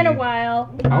 It's been a Maybe.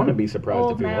 while. I wouldn't be surprised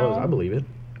Old if he now. was. I believe it.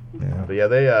 But yeah,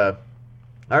 they.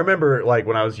 I remember like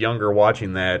when I was younger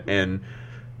watching that and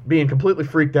being completely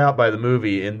freaked out by the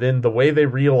movie, and then the way they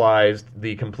realized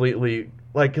the completely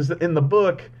because in the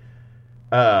book,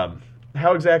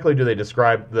 how exactly do they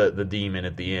describe the demon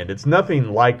at the end? It's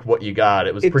nothing like what you got.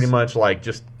 It was It's- pretty much like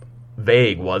just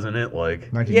vague, wasn't it?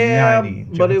 Like 1990. Yeah,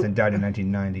 but Jonathan died in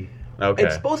 1990. okay,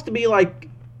 It's supposed to be like,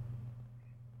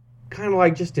 kind of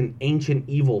like just an ancient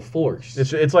evil force.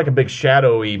 it's like a big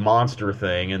shadowy monster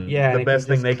thing, and Yeah, and the it best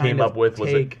can thing they just came kind up of with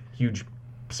was take- a huge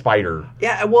spider.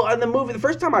 Yeah, well, in the movie, the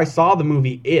first time I saw the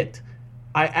movie,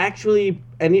 I actually,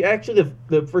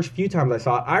 the first few times I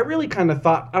saw it, I really kind of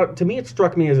thought, to me, it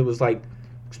struck me as it was like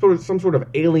some sort of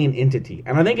alien entity,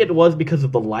 and I think it was because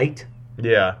of the light,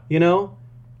 Yeah.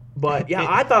 But yeah,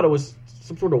 I thought it was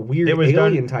some sort of weird It was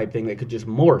alien done- type thing that could just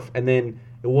morph, and then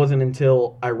it wasn't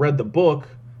until I read the book.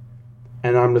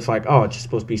 And I'm just like, oh, it's just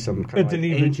supposed to be some kind It's of an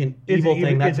like evil- ancient it's evil an thing.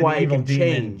 evil- That's it's an why it evil can demon.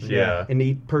 change. Yeah. And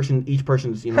each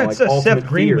person's, like That's ultimate Seth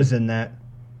Green fear. was in that.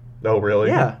 Oh, really?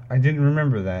 Yeah, I didn't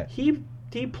remember that. he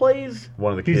plays.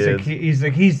 One of the He's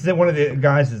kids. one of the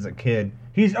guys as a kid.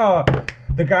 He's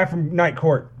the guy from Night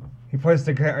Court. He plays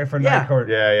the guy from Yeah. Night Court.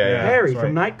 Yeah. Harry that's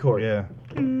from right. Night Court. Yeah,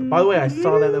 By the way, I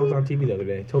saw that was on TV the other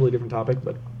day. Totally different topic,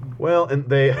 but Well, and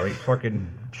they. great fucking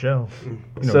show. You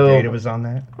know, So- Data was on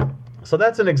that. So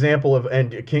that's an example of,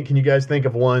 and can you guys think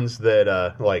of ones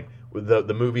that like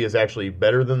the movie is actually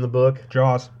better than the book?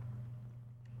 Jaws.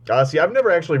 See, I've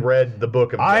never actually read the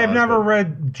book of Jaws. I have never but-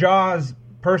 read Jaws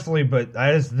personally, but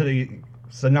that is the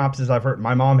synopsis I've heard.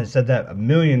 My mom has said that a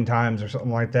million times or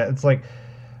something like that. It's like,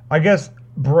 I guess,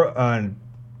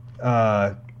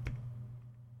 the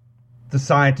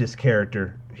scientist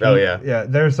character. Oh, yeah. Yeah,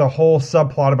 there's a whole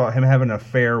subplot about him having an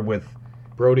affair with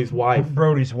Brody's wife.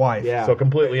 Brody's wife. Yeah. So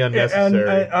completely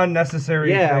unnecessary. Unnecessary.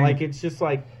 Yeah, thing. like it's just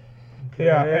like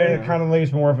Yeah, and it kind of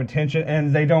leaves more of a tension,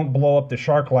 and they don't blow up the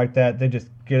shark like that. They just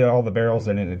get all the barrels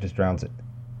in it and it just drowns it.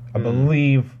 I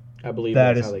believe I believe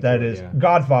that that's is how they that kill it, is yeah.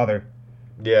 Godfather.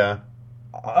 Yeah.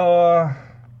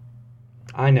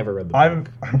 I never read the book.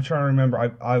 I'm trying to remember.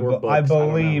 I Or books, I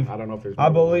believe I don't know if there's I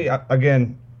more than believe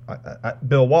again.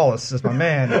 Bill Wallace is my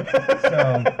man.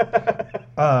 So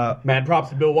Mad props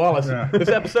to Bill Wallace. Yeah. This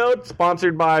episode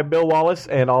sponsored by Bill Wallace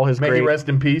and all his May he great. rest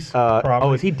in peace.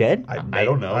 Oh, is he dead? I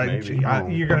don't know. Maybe.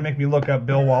 you're gonna make me look up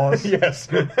Bill Wallace. Yes.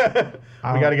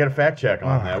 We got to get a fact check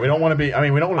on that. We don't want to be. I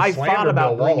mean, we don't want I to slander thought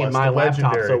about Bill bringing Wallace, my the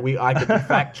laptop legendary. so I could be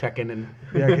fact checking and.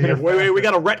 Yeah, 'cause you're wait, we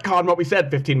got to retcon what we said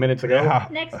 15 minutes ago. Yeah.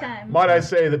 Next time. Might I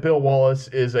say that Bill Wallace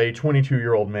is a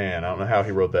 22-year-old man. I don't know how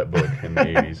he wrote that book in the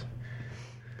 80s.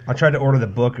 I tried to order the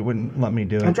book. It wouldn't let me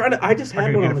do it. I'm trying to. I just had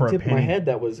could one get on it the for a tip of my penny. head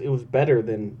that was better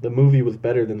than the movie was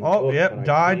better than the Oh, book. yep, but I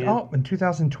died. can't. Oh, in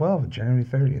 2012, January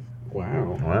 30th.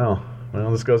 Wow. Wow.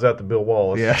 Well, this goes out to Bill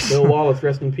Wallace. Yes. Bill Wallace,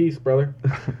 rest in peace, brother.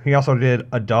 He also did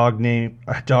a dog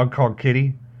called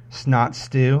Kitty, Snot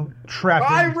Stew,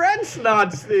 I read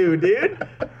Snot Stew, dude.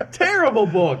 Terrible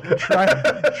book.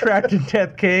 Trapped in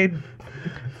Death Cave,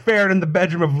 Ferret in the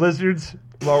Bedroom of Lizards.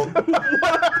 Well,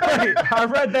 hey, I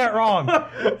read that wrong.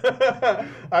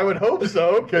 I would hope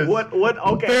so, because What?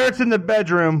 Okay. Ferrets in the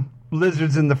bedroom,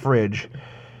 lizards in the fridge.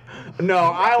 No,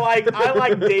 I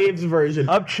like Dave's version.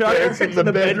 Upchuck Ferrets in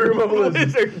the bedroom of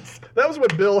lizards. that was when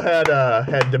Bill had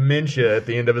dementia at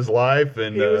the end of his life,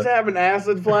 and He was having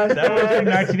acid flashbacks. That was in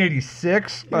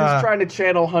 1986. He was trying to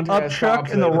channel Hunter S.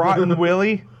 Upchuck and the Thompson. Rotten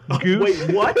Willy. Goose.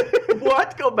 Wait, what?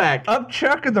 What? Go back.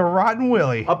 Upchuck and the Rotten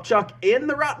Willy. Upchuck in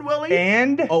the Rotten Willy?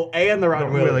 And and the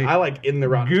Rotten Willy. Willy. I like in the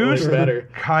Rotten Goose, Willy better.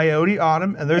 Coyote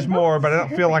Autumn, and there's more, but I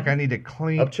don't feel like I need to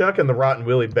clean. Upchuck and the Rotten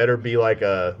Willy better be like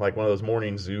one of those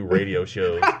morning zoo radio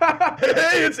shows.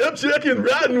 Hey, it's Upchuck and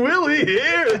Rotten Willy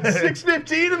here at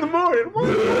 6:15 in the morning.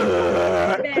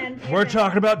 Banned. We're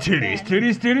talking about titties.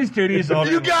 Titties. all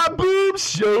You day. got boobs?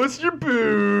 Show us your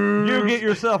boobs. You get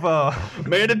yourself a...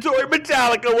 Mandatory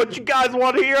Metallica. What you guys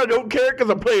want to hear? I don't care because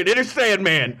I'm playing Inner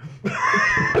Sandman.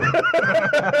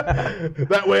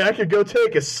 That way I could go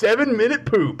take a 7-minute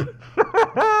poop.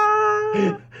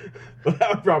 That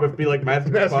would probably be like Master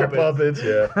Puppets,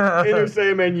 yeah. Inner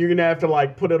Sandman, you're going to have to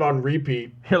like put it on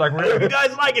repeat. You're like, I hope you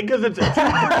guys like it because it's a 2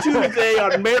 for Tuesday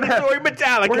on Mandatory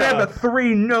Metallica. we're gonna have a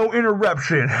 3 no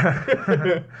interruption.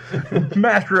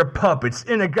 Master of Puppets,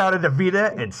 Inagata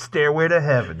Davida, and Stairway to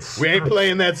Heavens. We ain't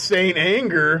playing that Saint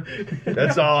Anger.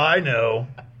 That's all I know.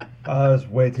 That was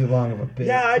way too long of a bit.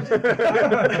 Yeah, I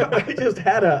just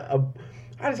had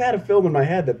a film in my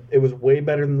head that it was way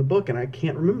better than the book, and I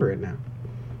can't remember it now.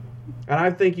 And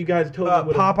I think you guys totally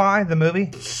would have... Popeye, the movie.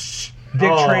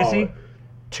 Dick Oh. Tracy.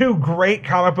 2 great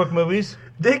comic book movies.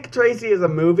 Dick Tracy is a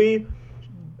movie.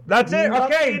 That's it. Okay,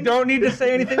 Nothing- don't need to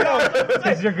say anything else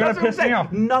because you're gonna That's what I'm piss me saying.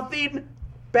 off. Nothing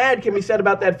bad can be said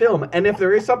about that film, and if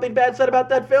there is something bad said about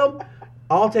that film,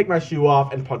 I'll take my shoe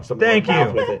off and punch someone Thank in the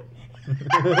mouth you. with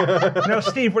it. No,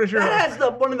 Steve, what is your... That has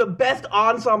one of the best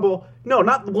ensemble. No,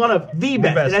 not one of the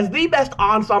best. best. It has the best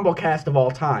ensemble cast of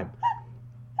all time.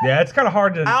 Yeah, it's kind of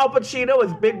hard to... Al Pacino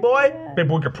is Big Boy. Big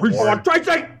boy Caprice. Want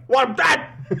Tracy? Want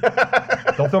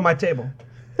that? Don't throw my table.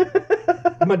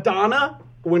 Madonna,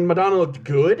 when Madonna looked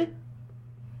good.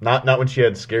 Not when she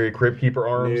had scary Crypt Keeper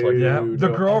arms. Like, Yeah, Dude, the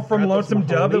no, girl from Frances Lonesome Dove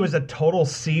that Mahoney. was a total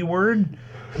C word.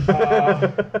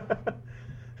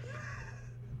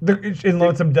 In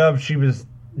Lonesome Dove, she was...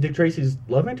 Dick Tracy's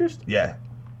love interest? Yeah.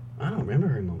 I don't remember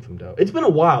her in Lonesome Dove. It's been a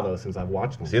while though since I've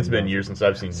watched Lonesome See, it's been Dove. years since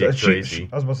I've seen Dick Tracy.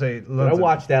 I was going to say... But I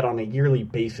watch that on a yearly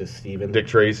basis, Steven. Dick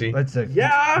Tracy. That's a...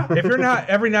 Yeah. If you're not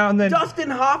every now and then... Dustin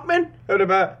Hoffman.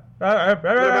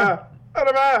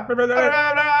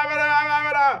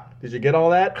 Did you get all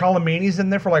that? Colomini's in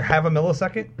there for like half a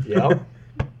millisecond. Yep.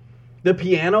 The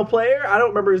piano player? I don't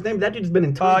remember his name. That dude's been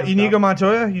in tons of Inigo stuff.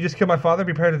 Montoya, You Just Killed My Father,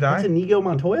 Prepare to Die. That's Inigo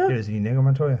Montoya? It is Inigo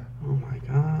Montoya. Oh my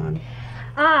god.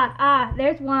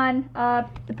 There's one.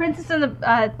 The Princess and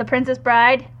the Princess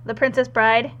Bride. The Princess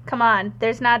Bride. Come on.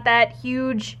 There's not that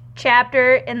huge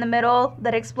chapter in the middle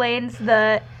that explains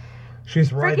the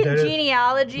She's right. freaking that is-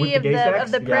 genealogy of gay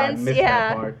sex? the Yeah, I prince. missed that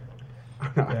Yeah. part.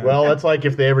 Well, that's like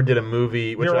if they ever did a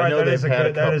movie, which You're I right. know That they've is a had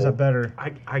good, a couple. that is a better.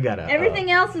 I gotta.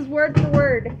 Everything else is word for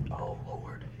word. Oh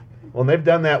lord. Well, and they've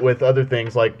done that with other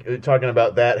things, like talking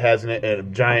about that has a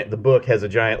giant. The book has a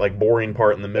giant, like, boring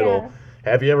part in the middle.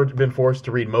 Yeah. Have you ever been forced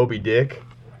to read Moby Dick?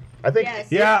 I think.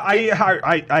 Yes. Yeah,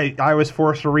 I was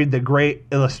forced to read the great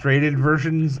illustrated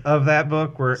versions of that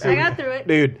book. Where I got through it.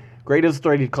 Dude, great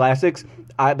illustrated classics.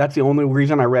 That's the only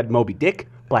reason I read Moby Dick,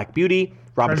 Black Beauty,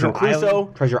 Robinson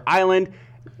Crusoe, Treasure Island,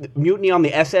 Mutiny on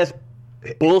the SS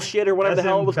bullshit or whatever the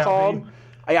hell it was called.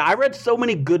 I read so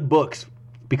many good books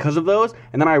because of those,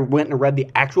 and then I went and read the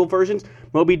actual versions.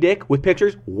 Moby Dick with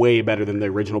pictures, way better than the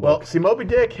original book. Well, see, Moby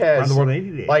Dick has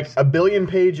like 1 billion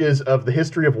pages of the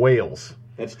history of whales.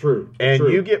 That's true.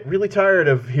 You get really tired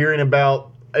of hearing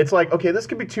about. It's like, okay, this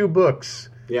could be 2 books.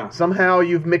 Yeah. Somehow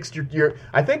you've mixed your.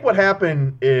 I think what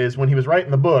happened is when he was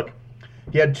writing the book,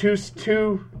 he had two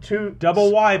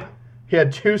double wipe. He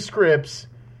had 2 scripts,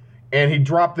 and he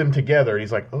dropped them together. And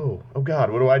he's like, oh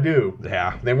God, what do I do?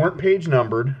 Yeah. They weren't page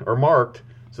numbered or marked,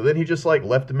 so then he just like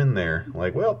left them in there.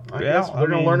 Like, well, I guess they're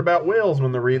gonna learn about whales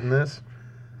when they're reading this.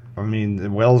 I mean, the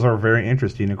whales are very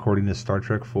interesting according to Star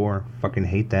Trek 4. Fucking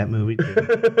hate that movie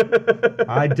too.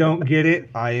 I don't get it.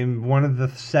 I am one of the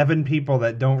 7 people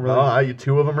that don't really.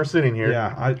 2 of them are sitting here.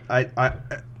 Yeah,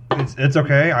 it's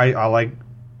okay. I like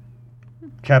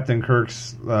Captain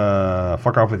Kirk's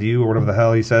 "fuck off with you" or whatever the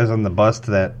hell he says on the bus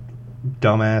to that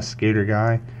dumbass skater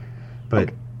guy,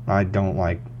 but I don't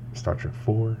like Star Trek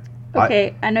 4.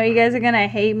 Okay, I know you guys are gonna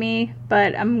hate me,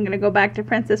 but I'm gonna go back to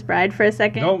Princess Bride for a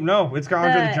second. No, it's gone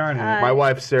to the Giant. My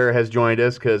wife Sarah has joined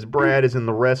us because Brad is in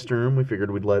the restroom. We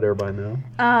figured we'd let everybody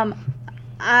know.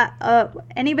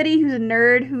 Anybody who's a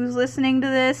nerd who's listening to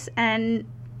this and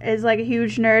is like a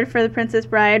huge nerd for the Princess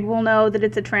Bride will know that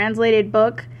it's a translated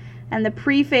book, and the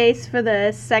preface for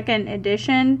the 2nd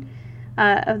edition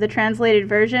of the translated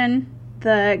version,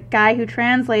 the guy who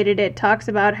translated it talks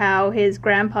about how his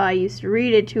grandpa used to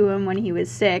read it to him when he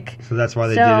was sick. So that's why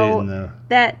they did it in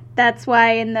the... That's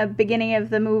why in the beginning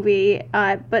of the movie,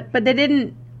 but they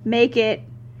didn't make it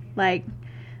like...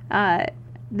 they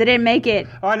didn't make it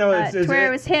to where it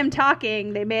was him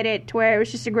talking. They made it to where it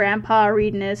was just a grandpa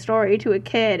reading a story to a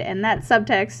kid, and that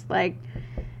subtext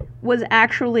was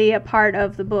actually a part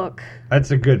of the book.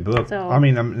 That's a good book. So, I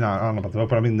mean, I don't know about the book,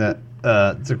 but I mean that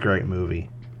it's a great movie.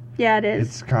 Yeah, it is.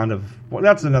 It's kind of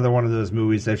that's another one of those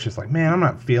movies that's just like, man, I'm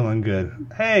not feeling good.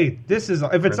 Hey, this is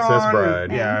if it's Princess on,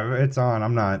 Bride. yeah, if it's on.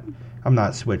 I'm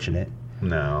not switching it.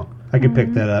 No, I could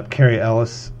pick that up. Carrie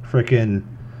Ellis, frickin'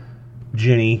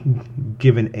 Jenny,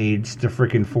 giving AIDS to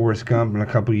frickin' Forrest Gump in a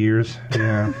couple years.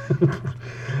 Yeah,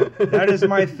 that is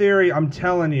my theory. I'm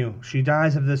telling you, she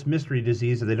dies of this mystery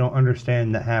disease that they don't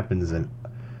understand that happens and.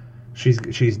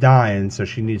 She's dying, so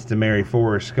she needs to marry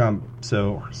Forrest Gump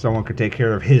so someone could take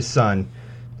care of his son.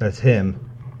 That's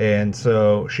him. And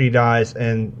so she dies,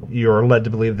 and you're led to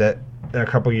believe that in a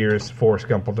couple years, Forrest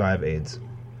Gump will die of AIDS.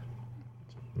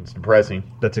 it's depressing.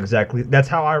 That's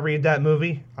how I read that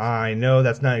movie. I know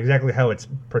that's not exactly how it's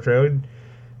portrayed,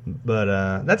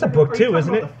 but that's a book too,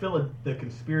 isn't it? The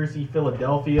Conspiracy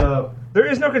Philadelphia. There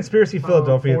is no Conspiracy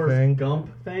Philadelphia Forrest thing.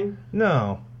 Gump thing?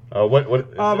 No. What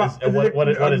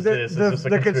is this? Is this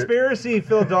The Conspiracy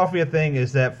Philadelphia thing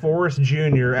is that Forrest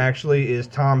Jr. actually is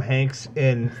Tom Hanks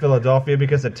in Philadelphia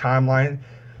because the timeline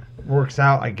works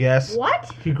out, I guess.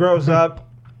 What? He grows up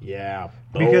Yeah.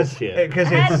 because I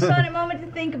had a moment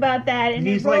to think about that, and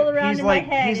it rolled around in my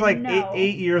head. He's like no.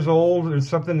 8 years old or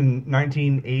something in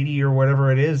 1980 or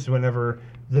whatever it is. Whenever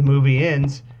the movie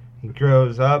ends, he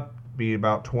grows up, be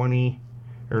about 20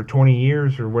 or 20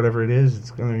 years or whatever it is.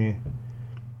 It's gonna be.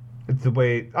 It's the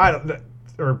way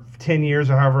or 10 years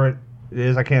or however it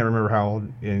is. I can't remember how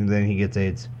old. And then he gets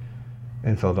AIDS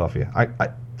in Philadelphia.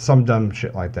 Some dumb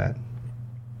shit like that.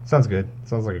 Sounds good.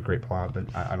 Sounds like a great plot, but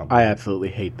I don't. I absolutely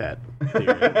hate that theory.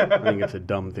 I think it's a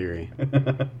dumb theory.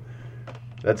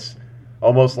 That's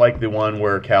almost like the one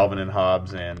where Calvin and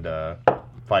Hobbes and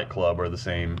Fight Club are the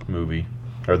same movie.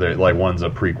 Or they're like one's a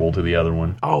prequel to the other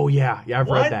one. Oh yeah, I've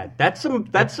read that. That's some.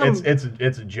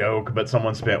 It's a joke, but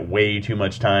someone spent way too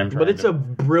much time. But it's a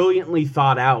brilliantly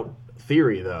thought out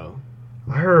theory, though.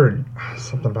 I heard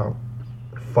something about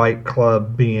Fight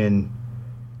Club being.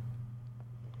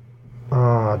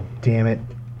 Oh, damn it!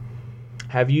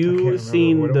 Have you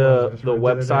seen the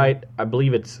website? I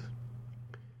believe it's.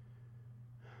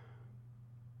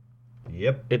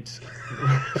 Yep. It's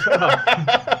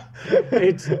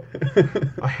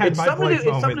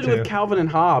something to do with Calvin and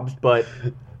Hobbes, but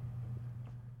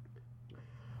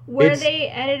where they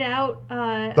edit out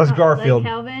that's Garfield.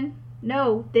 Like Calvin.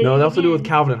 No, they also do with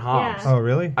Calvin and Hobbes. Yeah. Oh,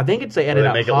 really? I think they edit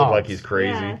out. They make Hobbes. it look like he's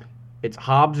crazy. Yeah. It's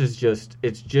Hobbes is just.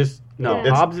 Yeah.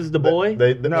 Hobbes is the boy.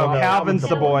 No, Calvin's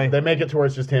the boy. They make it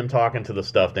towards just him talking to the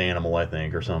stuffed animal, I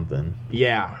think, or something.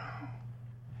 Yeah.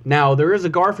 Now there is a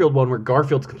Garfield one where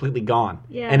Garfield's completely gone,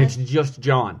 Yeah. and it's just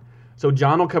John. So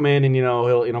John will come in and,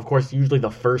 he'll, of course, usually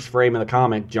the first frame of the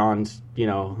comic, John's,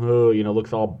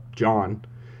 looks all John.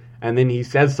 And then he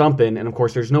says something, and of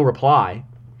course there's no reply.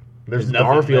 There's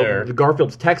nothing there.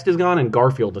 Garfield's text is gone, and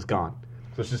Garfield is gone.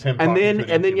 So it's just him. And then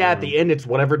at the end, it's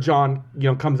whatever John,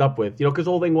 comes up with. Because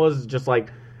the whole thing was just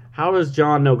like, how does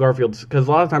John know Garfield's? Because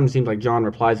a lot of times it seems like John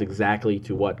replies exactly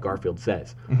to what Garfield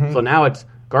says. Mm-hmm. So now it's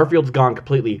Garfield's gone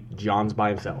completely. John's by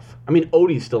himself. I mean,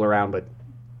 Odie's still around, but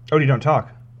Odie don't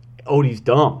talk. Odie's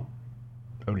dumb.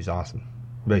 Odie's awesome,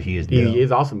 but he is dumb. He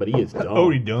is awesome, but he is dumb.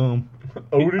 Odie dumb.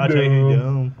 Odie I tell you, he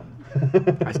dumb.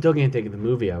 I still can't think of the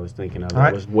movie I was thinking of.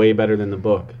 It was way better than the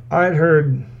book. I'd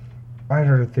heard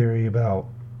a theory about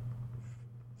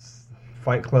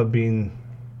Fight Club being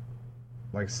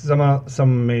like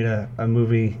someone made a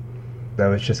movie that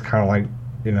was just kind of like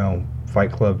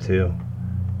Fight Club 2.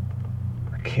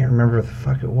 I can't remember what the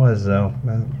fuck it was though.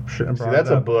 See, that's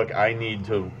a book I need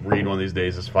to read one of these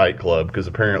days. Is Fight Club, because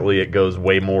apparently it goes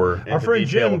way more into our friend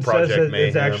detail Jim of Project says Mayhem.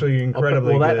 it's actually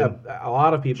incredibly good. A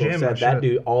lot of people Jim, have said that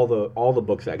dude. All the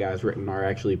books that guy's written are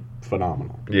actually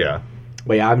phenomenal. Yeah.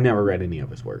 But yeah, I've never read any of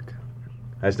his work.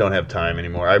 I just don't have time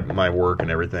anymore. My work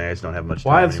and everything, I just don't have much time.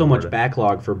 Well, I have so much to...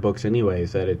 backlog for books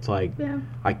anyways that it's like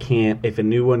I can't. If a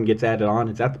new one gets added on,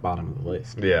 it's at the bottom of the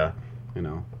list. Yeah.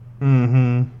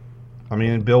 Mm-hmm. I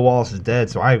mean, Bill Wallace is dead,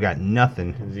 so I've got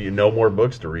nothing. No more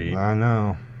books to read. I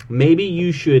know. Maybe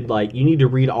you should you need to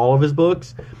read all of his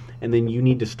books, and then you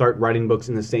need to start writing books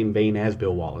in the same vein as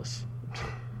Bill Wallace.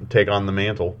 Take on the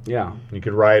mantle. Yeah. You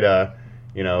could write the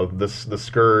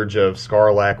Scourge of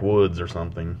Scarlac Woods or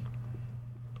something.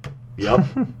 Yep.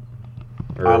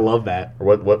 I love that.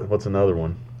 Or what's another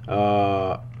one?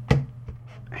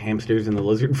 Hamsters in the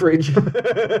lizard fridge.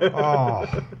 Oh.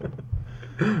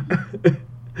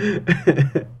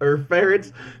 Or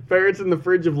ferrets in the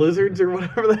fridge of lizards, or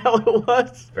whatever the hell it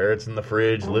was. Ferrets in the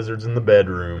fridge, lizards in the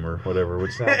bedroom, or whatever.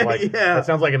 Which sounds like that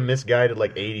sounds like a misguided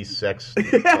 80s sex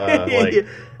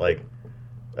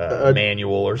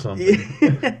manual or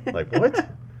something. Like what?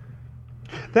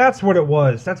 That's what it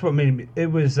was. That's what made me.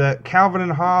 It was Calvin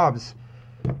and Hobbes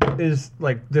is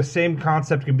like the same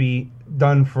concept could be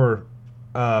done for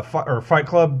Fight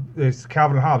Club. Is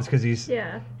Calvin and Hobbes because he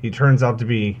turns out to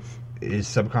be his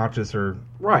subconscious or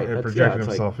projecting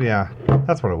himself.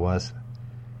 That's what it was.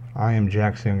 I am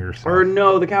Jack Singer. Or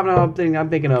no, the Calvin and Hobbes thing I'm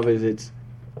thinking of is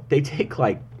they take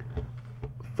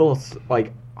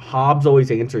Hobbes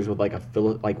always answers with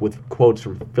with quotes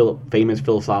from famous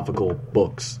philosophical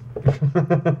books.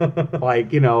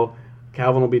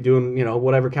 Calvin will be doing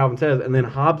whatever Calvin says, and then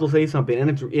Hobbes will say something, and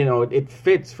it's it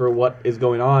fits for what is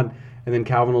going on, and then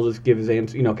Calvin will just give his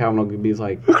answer. Calvin will be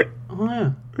like, oh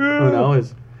yeah,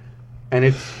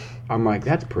 and I'm like,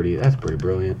 that's pretty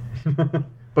brilliant.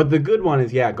 But the good one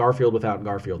is Garfield without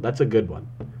Garfield. That's a good one.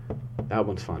 That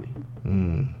one's funny.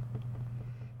 Mm.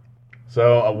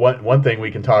 So one thing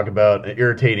we can talk about,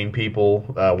 irritating people,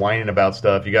 whining about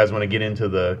stuff. You guys want to get into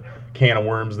the can of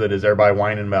worms that is everybody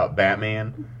whining about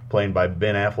Batman, played by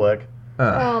Ben Affleck?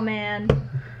 Oh, man.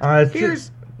 I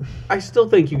still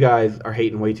think you guys are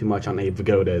hating way too much on Abe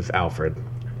Vigoda as Alfred.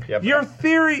 Yep. Your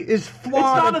theory is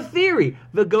flawed. It's not a theory.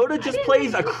 Vigoda just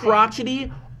plays a crotchety,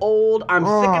 old, I'm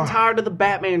sick and tired of the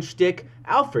Batman shtick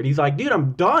Alfred. He's like, dude,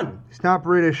 I'm done. It's not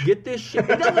British. Get this shit.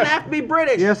 It doesn't have to be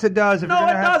British. Yes, it does. No,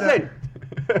 it doesn't.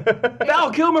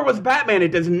 Val Kilmer was Batman.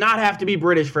 It does not have to be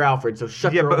British for Alfred, so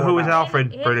shut your mouth. But who is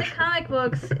Alfred in British? In the comic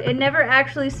books, it never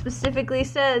actually specifically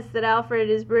says that Alfred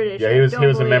is British. Yeah, he was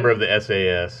a member of the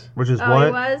SAS. Which is what? what?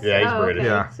 He was? Yeah, he's British. Okay.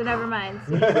 Yeah. So never mind.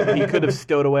 He could have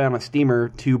stowed away on a steamer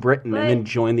to Britain and then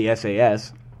joined the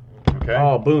SAS. Okay.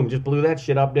 Oh, boom. Just blew that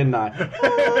shit up, didn't I?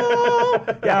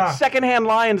 Yeah, secondhand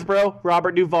lions, bro.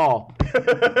 Robert Duvall.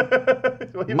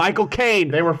 Michael Caine.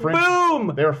 They were French.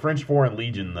 Boom! They were French Foreign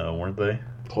Legion, though, weren't they?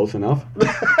 Close enough.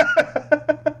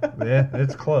 Yeah,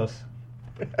 it's close.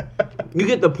 You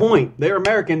get the point. They're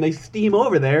American. They steam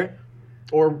over there.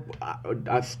 Or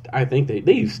I think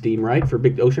they used steam, right, for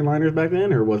big ocean liners back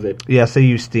then? Or was it? Yes, they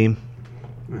use steam.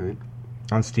 All right.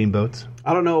 On steamboats.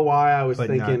 I don't know why I was But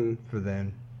thinking... not for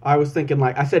then. I was thinking,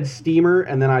 I said steamer,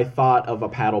 and then I thought of a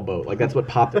paddle boat. That's what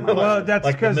popped in my mind. Well, that's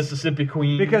Like the because Mississippi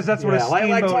Queen. because that's what a steamboat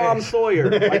like Tom is. Sawyer.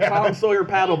 Like Tom Sawyer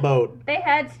paddle boat. They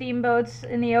had steamboats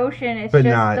in the ocean. It's But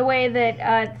just not- the way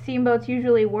that steamboats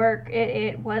usually work.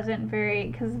 It wasn't very...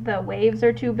 Because the waves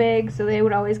are too big, so they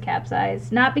would always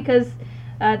capsize. Not because...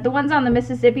 the ones on the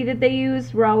Mississippi that they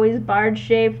used were always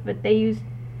barge-shaped, but they used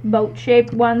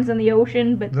boat-shaped ones in the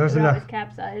ocean, but There's they would enough- always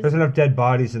capsize. There's enough dead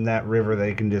bodies in that river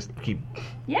they can just keep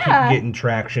getting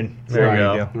traction. There you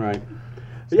go. Right.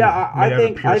 Yeah, I made out of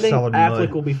think pure solid Affleck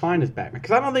mud. will be fine as Batman.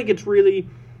 Because I don't think it's really...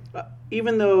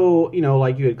 even though,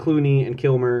 like you had Clooney and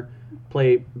Kilmer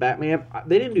play Batman,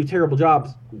 they didn't do terrible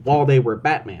jobs while they were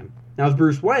Batman. Now, as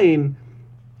Bruce Wayne...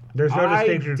 There's no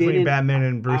distinction between Batman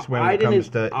and Bruce Wayne when it comes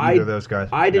to either of those guys.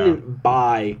 I didn't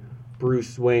buy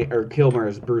Bruce Wayne or Kilmer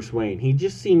as Bruce Wayne. He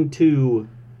just seemed too...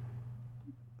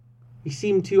 I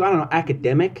don't know,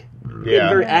 academic. He had a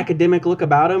very academic look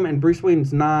about him, and Bruce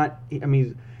Wayne's not... I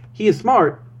mean, he is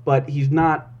smart, but he's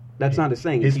not... That's not his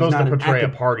thing. He's supposed not to portray a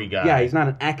party guy. Yeah, he's not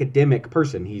an academic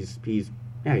person. He's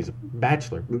a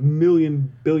bachelor,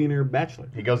 billionaire bachelor.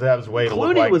 He goes out of his way to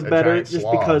look Clooney like was a better giant just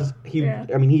slob. because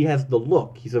he has the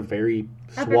look. He's a very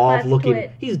suave-looking...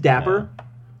 twit. He's dapper.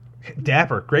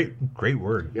 Dapper, great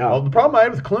word. Yeah. Well, the problem I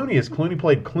had with Clooney is Clooney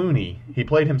played Clooney. He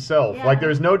played himself. Yeah. Like,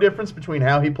 there's no difference between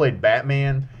how he played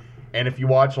Batman and if you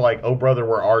watch, like, Oh Brother,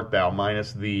 Where Art Thou,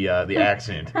 minus the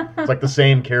accent. It's like the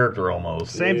same character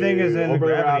almost. Same thing as in Over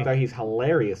there out Gravity. there, he's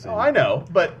hilarious. Oh, I know,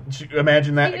 but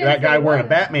imagine that didn't guy say wearing a what.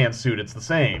 Batman suit. It's the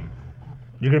same.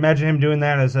 You can imagine him doing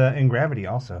that as in Gravity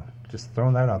also. Just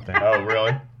throwing that out there. Oh,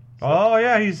 really? Oh,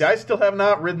 yeah, he's... See, I still have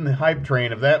not ridden the hype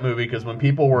train of that movie because when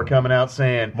people were coming out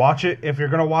saying, Watch it. If you're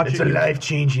going to watch it's it... a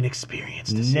life-changing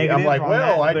experience to see. Negative I'm like, on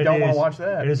well, that, I but don't it want is- to watch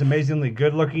that. It is amazingly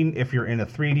good looking if you're in a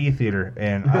 3D theater.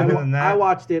 And other than that... I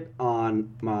watched it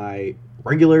on my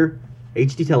regular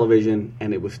HD television,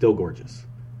 and it was still gorgeous.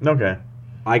 Okay.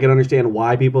 I can understand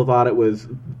why people thought it was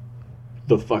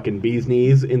the fucking bee's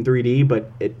knees in 3D,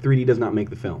 but 3D does not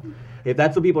make the film. If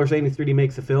that's what people are saying, is 3D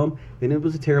makes the film, then it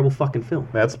was a terrible fucking film.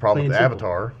 That's the problem Plain with and simple.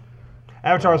 Avatar.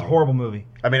 Avatar is a horrible movie.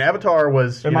 I mean, Avatar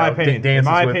was, In my opinion. Dances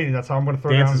In my with, opinion, that's how I'm going to throw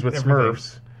Dances down with everything.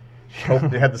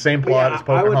 Smurfs. It had the same plot as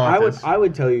Pocahontas. I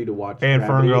would tell you to watch And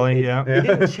Gravity. Ferngully, yeah. It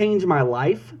didn't change my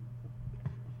life.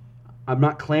 I'm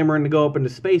not clamoring to go up into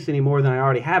space any more than I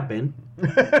already have been.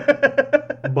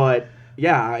 But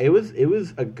yeah, it was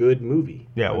a good movie.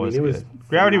 Yeah, it was mean, good.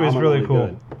 Gravity was really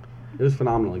phenomenally cool. good. It was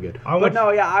phenomenally good. I But would- no,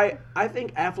 yeah, I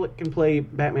think Affleck can play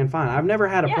Batman fine. I've never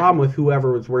had a Yeah. problem with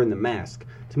whoever was wearing the mask.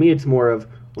 To me, it's more of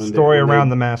when Story when around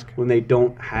the mask. when they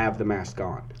don't have the mask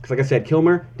on. Because like I said,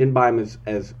 Kilmer didn't buy him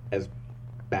as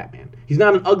Batman. He's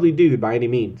not an ugly dude by any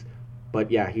means,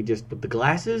 but yeah, he just with the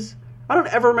glasses. I don't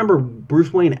ever remember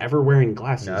Bruce Wayne ever wearing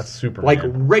glasses. No, that's Superman. Like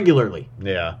regularly.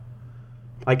 Yeah.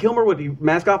 Like Kilmer would he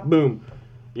mask off, boom.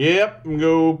 Yep, I'm gonna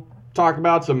go talk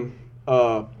about some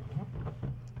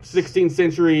 16th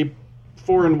century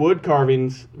foreign wood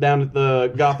carvings down at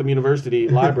the Gotham University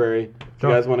Library. If you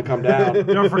guys want to come down.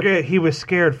 Don't forget, he was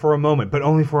scared for a moment, but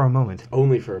only for a moment.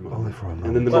 Only for a moment. Only for a moment.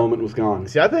 And then the moment was gone.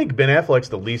 See, I think Ben Affleck's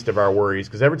the least of our worries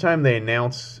because every time they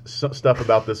announce stuff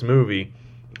about this movie,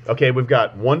 okay, we've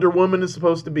got Wonder Woman is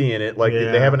supposed to be in it. Like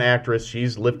Yeah. they have an actress,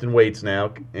 she's lifting weights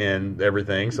now and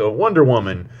everything. So Wonder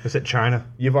Woman, Is it China?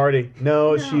 you've already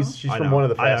No. she's I from know. one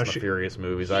of the I know. Fast and the She- Furious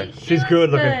movies. She looks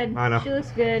good looking. I know. She looks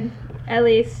good, at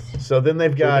least. So then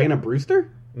they've got Jordana Brewster?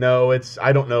 no, it's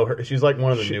I don't know her. She's like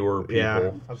one of the newer people.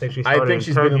 Yeah. I think she's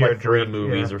she's been in like 3 Drift,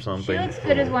 movies yeah. or She something. looks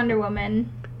good as Wonder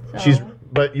Woman. So.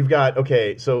 But you've got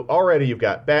okay, so already you've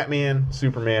got Batman,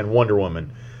 Superman, Wonder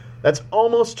Woman. That's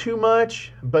almost too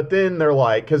much, but then they're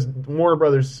like, because Warner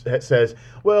Brothers says,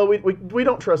 well, we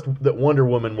don't trust that Wonder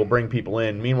Woman will bring people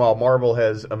in. Meanwhile, Marvel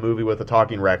has a movie with a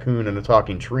talking raccoon and a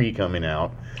talking tree coming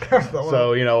out.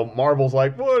 So, Marvel's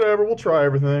like, whatever, we'll try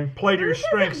everything. Play to your He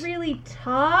strengths. doesn't really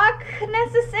talk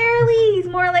necessarily. He's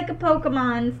more like a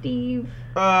Pokemon, Steve.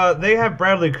 They have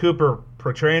Bradley Cooper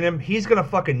portraying him. He's gonna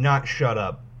fucking not shut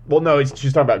up. Well, no,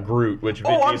 she's talking about Groot, which Vin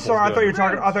Oh, I'm Diesel's sorry. I thought you were doing.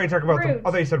 talking. I thought you were talking about. Groot.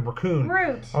 I thought you said raccoon.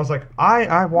 Groot. I was like,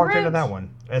 I walked into Groot. that one,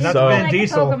 and that's So- Vin Like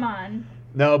Diesel. a Pokemon.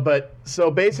 No, but so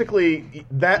basically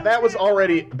that was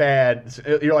already bad.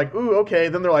 You're like, ooh, okay.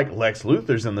 Then they're like, Lex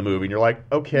Luthor's in the movie, and you're like,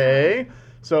 okay.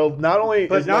 So not only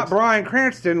But is not Lex- Bryan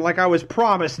Cranston, like I was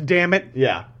promised. Damn it!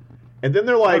 yeah, and then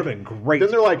they're like, would've been great.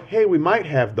 Then they're like, hey, we might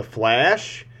have the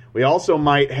Flash. We also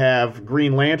might have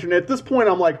Green Lantern. At this point,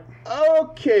 I'm like,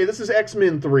 okay, this is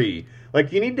X-Men 3.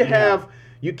 Like, you need to have.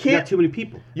 You You got can't. too many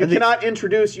people. You cannot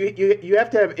introduce. You have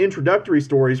to have introductory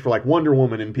stories for like Wonder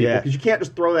Woman and people Yeah. because you can't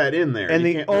just throw that in there. And You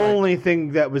the can't be like- only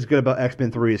thing that was good about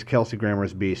X-Men 3 is Kelsey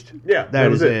Grammer's Beast. Yeah, that that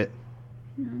was is it. it.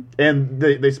 And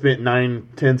they spent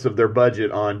 9/10 of their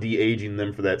budget on de-aging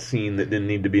them for that scene that didn't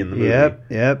need to be in the movie.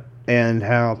 Yep. And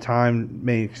how time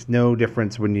makes no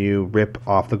difference when you rip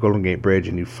off the Golden Gate Bridge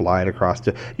and you fly it across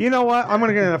to... You know what? I'm going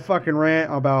to get in a fucking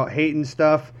rant about hating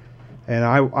stuff, and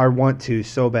I want to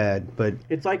so bad, but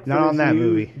It's like not for on this that new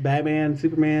movie. Batman,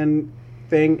 Superman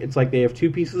thing. It's like they have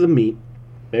 2 pieces of meat,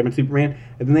 Batman, Superman,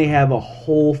 and then they have a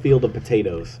whole field of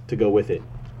potatoes to go with it.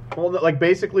 Well, like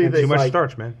basically, Too much like,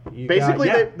 starch, man. basically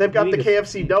they've got you the need to-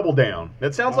 KFC Double Down.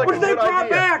 That sounds like Which a they good brought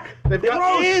idea. back. They've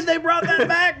got They brought that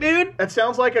back, dude. That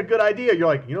sounds like a good idea. You're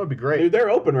like, it'd be great. Dude, they're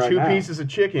open right 2 now. pieces of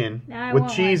chicken No, I with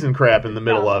won't cheese like- and crap in the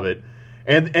middle No. of it,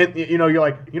 and you're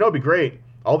like, it'd be great.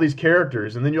 All these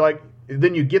characters, and then you're like,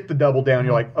 then you get the Double Down.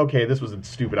 You're like, okay, this was a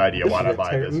stupid idea. Why did I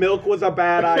buy this? Milk was a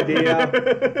bad idea.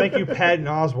 Thank you, Patton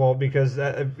Oswalt, because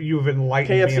you've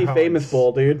enlightened me. KFC how famous it's-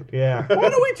 bowl, dude. Yeah. Why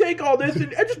don't we take all this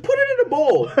and just put it in a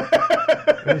bowl?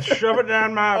 And shove it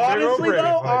down my big old Honestly, gravy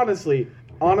though, plate.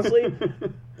 honestly,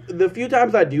 the few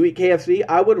times I do eat KFC,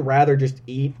 I would rather just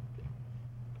eat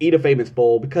a famous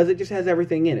bowl because it just has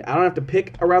everything in it. I don't have to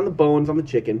pick around the bones on the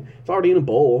chicken. It's already in a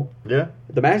bowl. Yeah.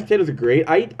 The mashed potatoes are great.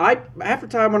 I half the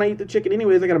time when I eat the chicken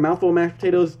anyways, I got a mouthful of mashed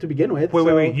potatoes to begin with.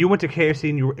 Wait. You went to KFC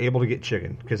and you were able to get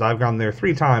chicken? Because I've gone there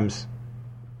 3 times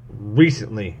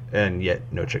recently, and yet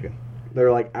no chicken.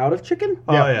 They're like out of chicken?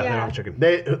 Oh, yeah, Yeah. they don't have chicken.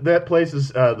 That place is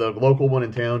the local one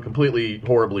in town completely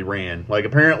horribly ran. Like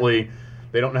apparently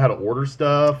they don't know how to order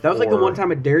stuff. That was like the or- one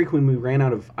time at Dairy Queen we ran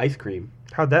out of ice cream.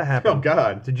 How'd that happen? Oh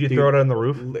God! Did you throw it on the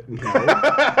roof? No.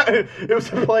 It was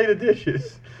a plate of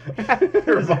dishes.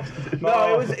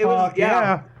 No, it was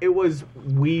yeah. It was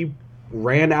we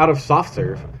ran out of soft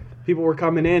serve. People were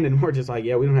coming in and we're just like,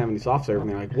 yeah, we don't have any soft serve. And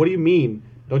they're like, what do you mean?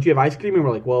 Don't you have ice cream? And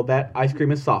we're like, well, that ice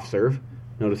cream is soft serve.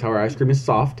 Notice how our ice cream is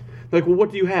soft. They're like, well,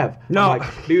 what do you have? No. I'm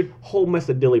like, dude, whole mess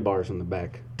of dilly bars in the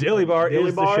back. Dilly bar Dilly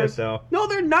is the bars? shit, though. No,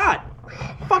 they're not.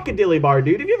 Fuck a dilly bar,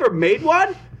 dude. Have you ever made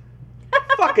one?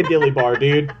 Fuck a dilly bar,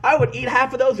 dude. I would eat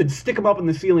half of those and stick them up in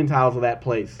the ceiling tiles of that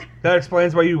place. That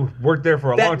explains why you worked there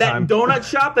for a long That time. donut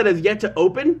shop that has yet to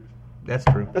open, That's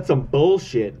true. that's some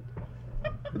bullshit.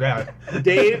 Yeah.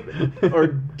 Dave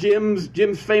or Jim's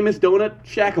famous donut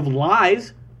shack of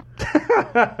lies.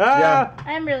 Yeah.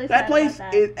 I'm really That sad place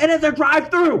about that. is, and it's a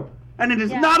drive-through, and it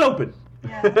is Yeah. not open.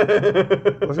 Yeah.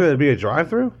 Was it to be a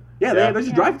drive-through? Yeah, Yeah. there's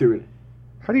a drive-through in it.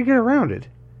 How do you get around it?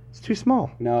 It's too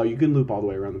small. No, you can loop all the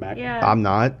way around the back. Yeah. I'm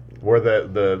not. Where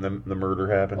the murder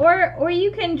happened. Or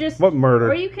you can just What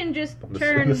murder? Or you can just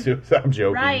turn I'm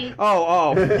joking. right.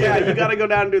 Oh. Yeah, you gotta go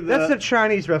down to the. That's a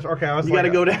Chinese restaurant. Okay, I was You like,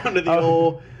 gotta go down to the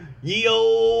old,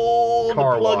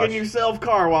 Car plug wash. in yourself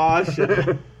car wash,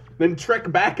 then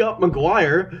trek back up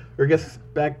McGuire, or I guess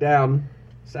back down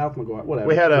South McGuire. Whatever.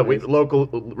 We had Anyways.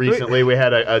 recently. We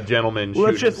had a gentleman.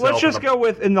 Let's shoot just himself go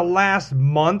with in the last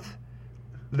month.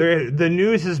 The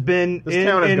news has been This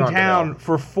town has in gone to town hell.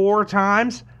 for 4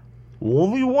 times.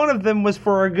 Only one of them was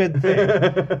for a good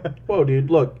thing. Whoa, dude!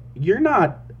 Look, you're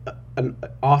not an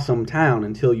awesome town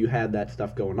until you had that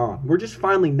stuff going on. We're just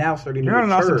finally now starting You're to not an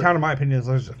mature. awesome town, in my opinion.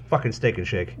 There's a fucking Steak and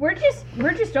Shake. We're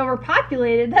just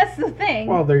overpopulated. That's the thing.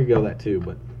 Well, there you go, that too.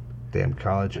 But Damn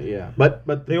college. yeah, but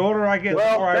The older I get, the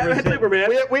Well, more I Batman resent. Superman.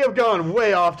 we have gone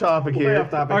way off topic Way here.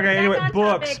 off topic. Okay, anyway, Back on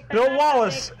books. topic, Bill back on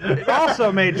Wallace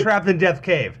also made Trapped in Death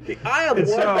Cave. I have one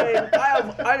So-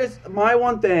 thing. My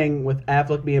one thing with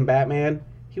Affleck being Batman,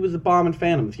 he was a bomb in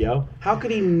Phantoms, yo. How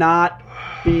could he not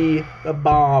be a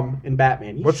bomb in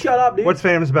Batman? You shut up, dude. What's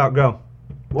Phantoms about? Go.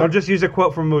 What? Don't just use a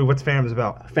quote from a movie. What's Phantoms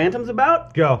about? Phantoms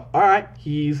about? Go. All right,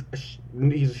 he's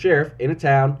a sheriff in a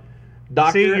town.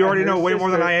 Doctor See, you already and her know way more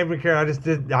than sister- I ever care. I just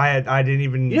did. I didn't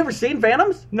even. You never seen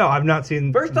Phantoms? No, I've not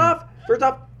seen. First off,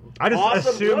 I just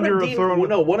assumed one you of were Dean, throwing.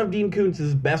 No, one of Dean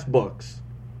Koontz's best books.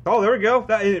 Oh, there we go.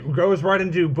 That it goes right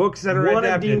into books that are One of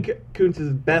adapted. Dean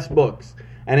Koontz's best books,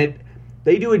 and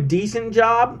they do a decent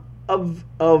job of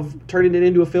turning it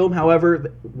into a film.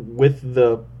 However, with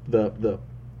the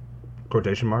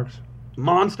Quotation marks.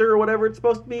 monster or whatever it's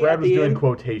supposed to be Brad at was the doing end.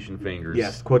 quotation fingers.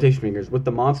 Yes, quotation fingers. With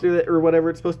the monster or whatever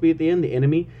it's supposed to be at the end, the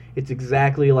enemy, it's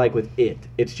exactly like with it.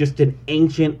 It's just an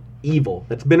ancient evil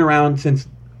that's been around since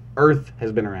Earth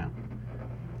has been around.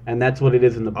 And that's what it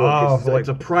is in the book. Oh, it's, like- it's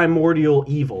a primordial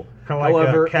evil. Kind of like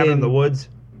However, Cabin in the Woods.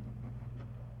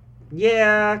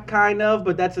 Yeah, kind of,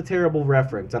 but that's a terrible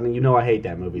reference. I mean, you know I hate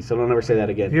that movie, so don't ever say that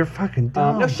again. You're fucking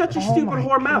dumb. No, shut your Oh stupid my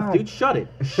whore mouth, God. dude. Shut it.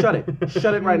 Shut it.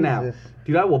 Shut it right now. Jesus.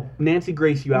 Dude, I will Nancy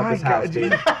Grace you out My this house, God,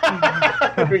 dude.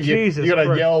 you, Jesus you gotta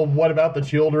Christ. yell, "What about the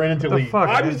children?" until The he. fuck?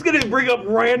 I'm just gonna bring up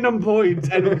random points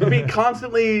and be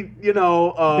constantly,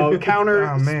 counter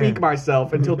Oh, man. speak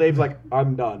myself until Dave's like,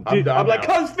 I'm done. Dude, I'm I'm like, out.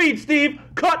 cut his feet, Steve.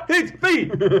 Cut his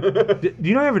feet. Do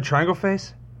you know I have a triangle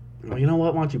face? Well, you know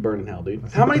what? Why don't you burn in hell, dude?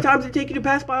 How many times did it take you to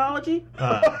pass biology?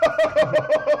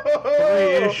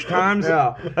 3-ish times.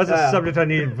 Yeah. That's a Yeah. subject I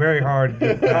need very hard.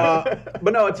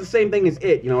 But no, it's the same thing as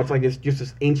it. It's like it's just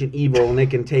this ancient evil, and they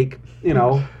can take,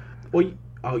 well,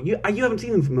 you haven't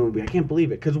seen the movie. I can't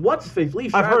believe it. Because what's his face?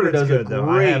 Leaf I've Schreiber heard it's does good a though.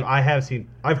 great. I have seen.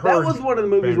 I've heard. That was one of the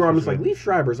movies where I'm just like, Phantoms Leaf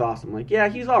Schreiber's awesome. Like, yeah,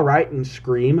 he's all right in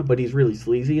Scream, but he's really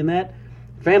sleazy in that.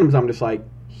 Phantoms, I'm just like,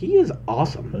 he is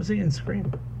awesome. Who's he in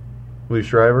Scream? Lee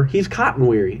Shriver. He's Cotton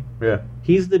Weary. Yeah.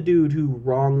 He's the dude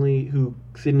who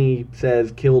Sydney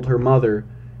says killed her mother,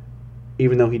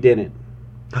 even though he didn't.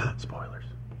 Spoilers.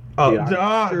 Oh, Dude,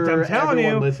 I'm sure I'm telling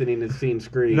everyone you. listening has seen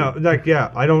Scream. No, like,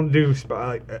 yeah, I don't do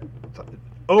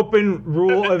open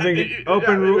rule of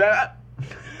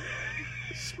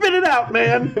Spit it out,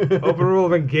 man. open rule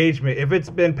of engagement. If it's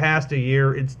been past a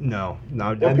year, it's no.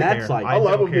 Don't And that's care. like- I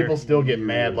love don't when care. people still get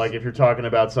mad. Like if you're talking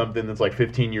about something that's like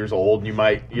 15 years old, and you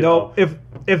might, you No, know.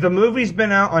 if the movie's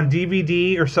been out on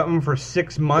DVD or something for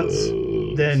 6 months,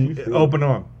 then open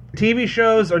them. TV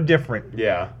shows are different.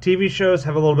 Yeah. TV shows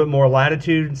have a little bit more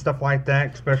latitude and stuff like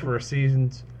that, especially for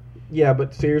seasons. Yeah,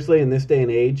 but seriously, in this day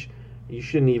and age, you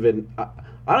shouldn't even. I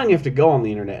don't even have to go on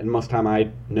the internet, and most time I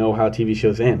know how TV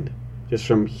shows end just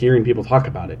from hearing people talk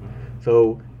about it.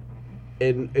 So,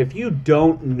 and if you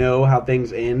don't know how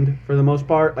things end for the most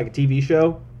part, like a TV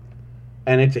show,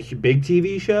 and it's a big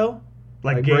TV show,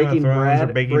 Like Game of Thrones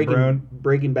or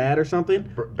Breaking Bad or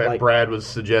something. Like, Brad was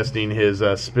suggesting his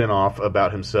spin-off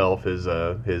about himself,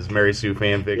 his Mary Sue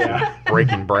fan fiction, Yeah.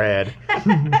 Breaking Brad.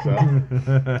 So.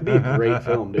 it'd be a great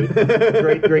film, dude.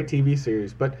 Great TV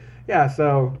series. But yeah,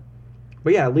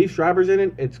 Lee Schreiber's in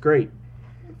it. It's great.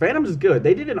 Phantoms is good.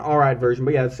 They did an alright version,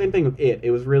 but yeah, the same thing with it.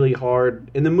 It was really hard.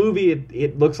 In the movie,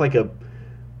 it looks like a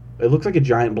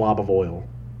giant blob of oil.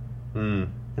 Mm.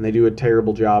 And they do a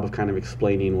terrible job of kind of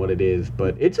explaining what it is,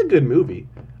 but it's a good movie.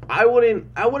 I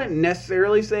wouldn't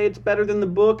necessarily say it's better than the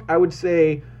book. I would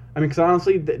say, because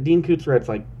honestly, Dean Koontz writes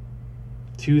like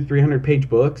 200-300 page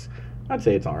books. I'd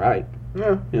say it's all right.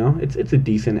 Yeah. You know, it's a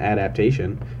decent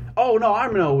adaptation. Oh no, I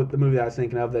know what the movie that I was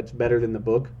thinking of that's better than the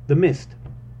book, The Mist.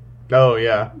 Oh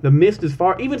yeah. The Mist is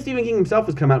far. Even Stephen King himself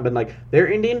has come out and been like,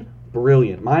 their ending,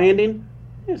 brilliant. My ending,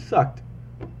 it sucked.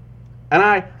 And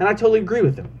I totally agree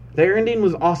with him. Their ending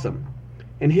was awesome.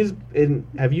 And you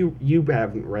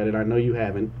haven't read it? I know you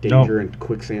haven't. Danger and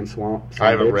Quicksand Swamp.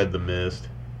 I haven't read The Mist.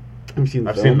 Have you seen the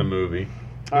I've film? seen the movie.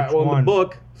 All right. Well, in the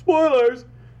book, spoilers.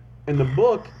 In the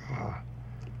book,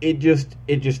 it just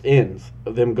ends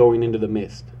of them going into the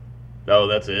mist. Oh,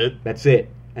 that's it? That's it.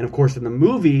 And of course, in the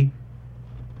movie,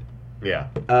 Yeah.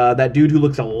 that dude who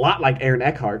looks a lot like Aaron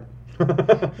Eckhart,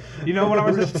 You know what I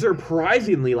was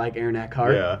surprisingly like Aaron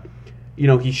Eckhart. Yeah. You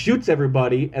know, he shoots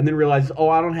everybody and then realizes, oh,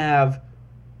 I don't have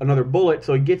another bullet.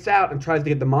 So he gets out and tries to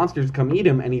get the monsters to come eat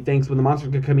him. And he thinks when the monsters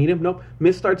are going to come eat him, nope.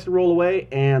 Mist starts to roll away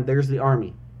and there's the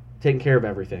army taking care of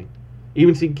everything.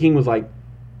 Even Stephen King was like,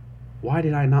 why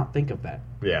did I not think of that?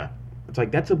 Yeah. It's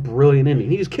like, that's a brilliant ending.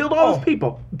 He just killed all those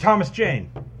people. Thomas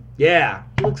Jane. Yeah.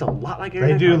 He looks a lot like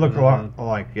Aaron They do Eckhart. look a lot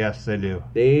alike. Yes, they do.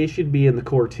 They should be in the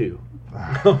core too.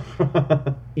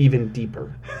 Even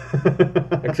deeper.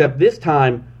 Except this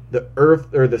time, the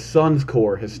Earth or the Sun's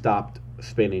core has stopped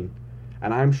spinning,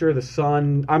 and I'm sure the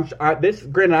Sun.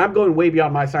 Granted, I'm going way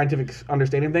beyond my scientific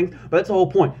understanding of things, but that's the whole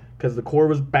point because the core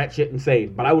was batshit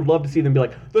insane. But I would love to see them be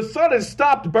like, the sun has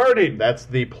stopped burning. That's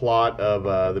the plot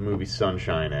of the movie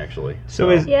Sunshine, actually.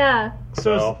 Yeah.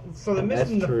 So the Mist That's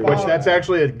and the true. Fog. Which that's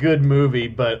actually a good movie,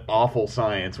 but awful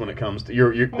science when it comes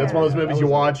to that's one of those movies you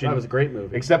watch. That was a great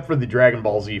movie. Except for the Dragon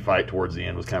Ball Z fight towards the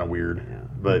end was kind of weird.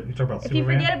 But You talk about If you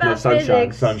Superman? forget No, about Sunshine.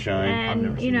 physics Sunshine. I've never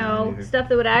and, seen that either. stuff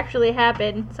that would actually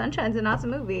happen, Sunshine's an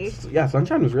awesome movie. Yeah,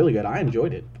 Sunshine was really good. I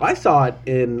enjoyed it. I saw it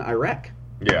in Iraq.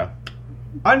 yeah,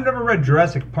 I've never read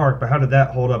Jurassic Park, but how did that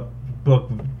hold up book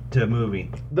to movie?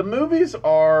 the movies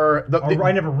are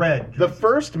I never read. the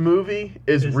first movie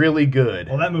is really good.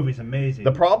 Well, that movie's amazing.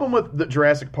 The problem with the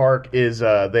Jurassic Park is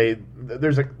there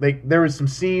was some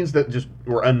scenes that just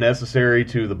were unnecessary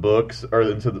to the books or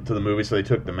to the movie, so they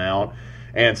took them out.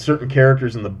 And certain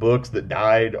characters in the books that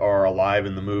died are alive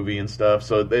in the movie and stuff.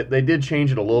 So they did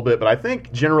change it a little bit, but I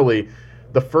think generally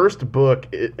the first book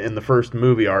and the first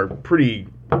movie are pretty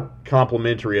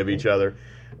complementary of each other.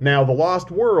 Now, The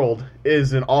Lost World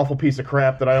is an awful piece of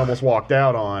crap that I almost walked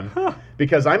out on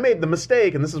because I made the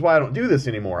mistake, and this is why I don't do this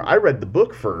anymore. I read the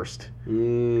book first,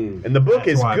 and the book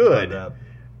That's is why I brought it good. up.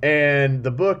 And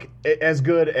the book, as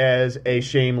good as a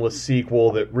shameless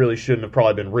sequel that really shouldn't have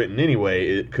probably been written anyway,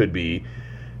 it could be.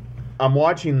 I'm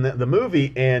watching the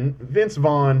movie, and Vince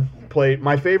Vaughn played...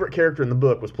 My favorite character in the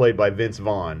book was played by Vince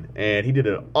Vaughn, and he did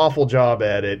an awful job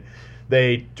at it.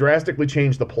 They drastically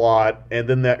changed the plot, and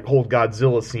then that whole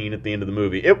Godzilla scene at the end of the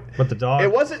movie. But the dog.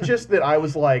 It wasn't just that I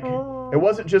was like... It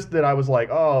wasn't just that I was like,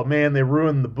 oh, man, they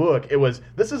ruined the book. It was,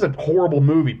 this is a horrible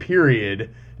movie, period. It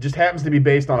just happens to be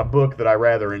based on a book that I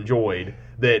rather enjoyed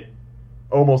that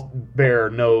almost bear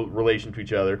no relation to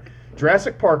each other.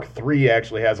 Jurassic Park 3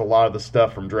 actually has a lot of the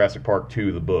stuff from Jurassic Park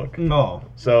 2, the book. No.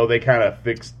 So they kind of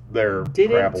fixed their crap a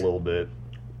Didn't- little bit.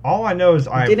 All I know is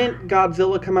Didn't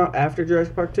Godzilla come out after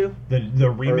Jurassic Park 2? the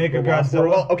remake of Lost Godzilla.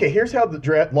 Well, okay, here's how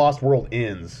the Lost World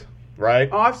ends, right?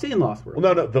 Oh, I've seen Lost World.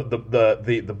 Well, no,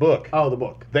 the book. Oh, the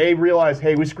book. They realize,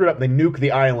 hey, we screwed up. They nuke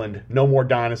the island. No more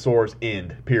dinosaurs.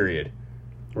 End. Period.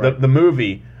 Right. The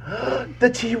movie, the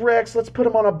T-Rex. Let's put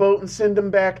him on a boat and send him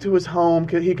back to his home.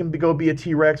 He can go be a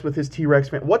T-Rex with his T-Rex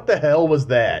fan. What the hell was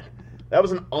that? That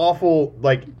was an awful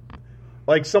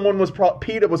Like someone was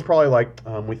PETA was probably like,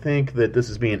 we think that this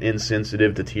is being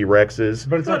insensitive to T-Rexes,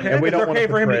 But it's okay. And we It's don't okay wanna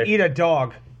for him to portray- eat a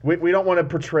dog. We don't want to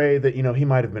portray that he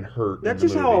might have been hurt. That's in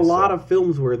the just how a movie, lot so. of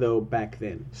films were, though, back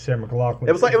then. Sarah McLachlan.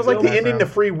 It was like the ending to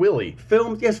Free Willy.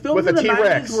 Films With in a the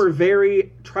T-Rex. 90s were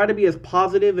try to be as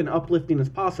positive and uplifting as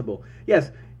possible.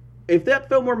 Yes, if that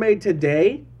film were made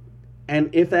today, and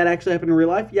if that actually happened in real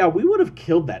life, yeah, we would have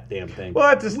killed that damn thing. Well,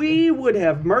 that's just- we would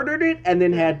have murdered it and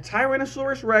then had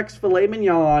Tyrannosaurus Rex filet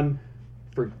mignon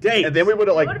for days. And then we would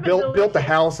have would've been built the delicious.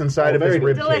 house inside of his very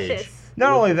rib Delicious. cage.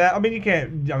 Not only that, I mean, you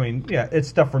can't. I mean, yeah, it's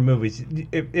stuff for movies.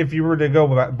 If you were to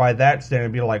go by that standard,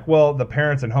 it'd be like, well, the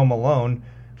parents in Home Alone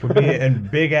would be in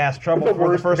big ass trouble The for the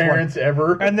worst first parents one,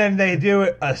 ever. and then they do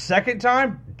it a second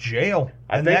time, jail,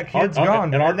 and that kid's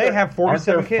gone, and they have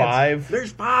 47 kids.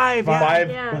 There's five. Five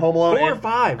Yeah. Home Alone, 4 or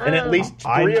 5. and at least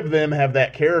three of them have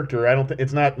that character. I don't think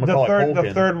it's not Macaulay Culkin.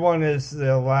 The third one is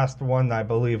the last one, I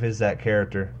believe, is that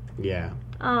character. Yeah.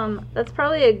 That's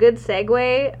probably a good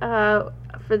segue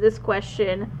for this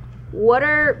question. What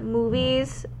are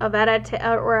movies of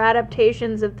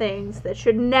adaptations of things that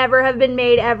should never have been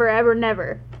made ever,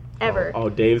 never? Oh,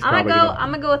 Dave's I'm probably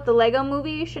gonna go with the Lego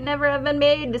Movie. Should never have been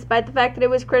made, despite the fact that it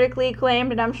was critically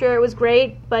acclaimed, and I'm sure it was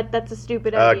great. But that's a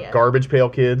stupid idea. Garbage Pail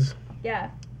Kids, Yeah.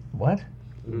 What?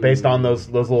 based on those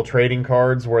little trading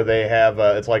cards where they have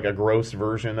it's like a gross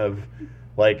version of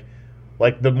like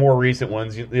the more recent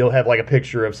ones. You'll have like a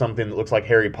picture of something that looks like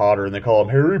Harry Potter, and they call him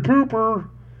Harry Pooper.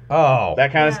 Oh.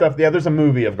 That kind of stuff. Yeah, there's a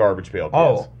movie of Garbage Pail Kids.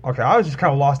 Oh, okay. I was just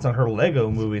kind of lost on her Lego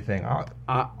movie thing. I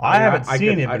haven't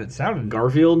seen it, but it sounded.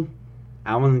 Garfield,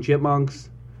 Alvin and the Chipmunks,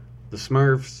 The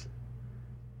Smurfs.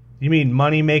 You mean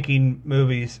money making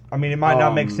movies? I mean, it might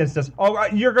not make sense to us. Oh,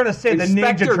 you're gonna say the Ninja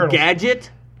Inspector Turtles?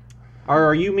 Gadget? Or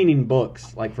are you meaning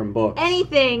books, like from books?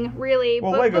 Anything really.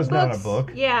 Well, but Lego's not books, a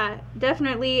book. Yeah,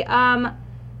 definitely. I'm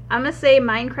gonna say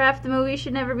Minecraft the movie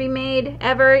should never be made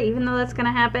ever, even though that's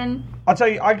gonna happen. I'll tell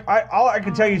you. I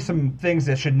can tell you some things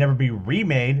that should never be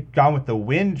remade. Gone with the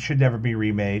Wind should never be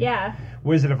remade. Yeah.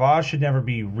 Wizard of Oz should never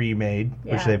be remade,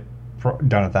 which Yeah. they've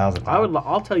done 1,000 times.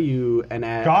 I'll tell you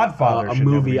Godfather a should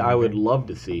movie never be I would remade. love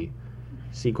to see.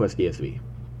 Sequest DSV.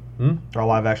 Or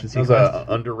live action That was sequence.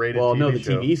 an underrated Well, TV no, the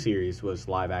show. TV series was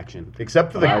live action.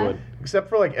 Except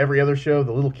for like every other show,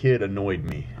 the little kid annoyed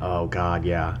me. Oh God,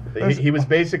 yeah. He was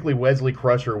basically Wesley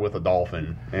Crusher with a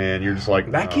dolphin, and you're just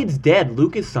like That kid's dead.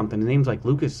 Lucas something. His name's like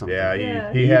Lucas something. Yeah,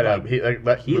 Yeah. he had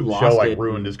that he show lost like it.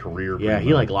 ruined his career. Yeah, pretty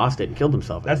he much. like lost it and killed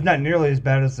himself. That's not nearly as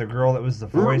bad as the girl that was the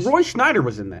voice. Roy Schneider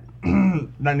was in that.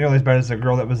 Not nearly as bad as the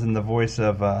girl that was in the voice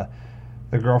of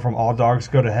the girl from All Dogs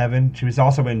Go to Heaven. She was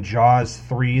also in Jaws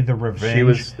 3: The Revenge. She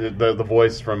was the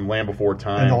voice from Land Before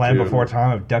Time. in the Land too. Before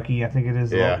Time of Ducky, I think it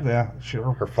is. Yeah.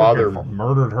 Her father- fucking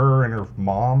murdered her and her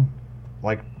mom.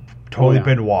 Like, totally yeah.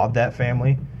 Benoit that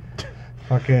family.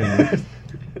 Fucking.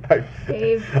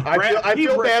 Dave. I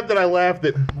feel bad that I laughed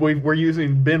that we're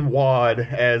using Benoit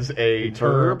as a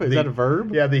term. Verb? Is that a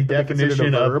verb? Yeah, the Is that considered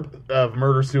definition a of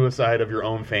murder suicide of your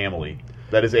own family.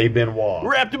 That is a Benoit.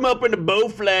 Wrapped them up in a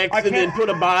Bowflex I and then can't- put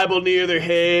a Bible near their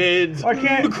heads. I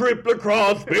can't- The crippler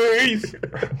cross face.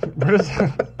 What is,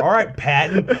 all right,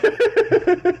 Patton.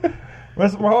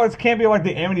 Well, it can't be like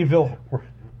the Amityville.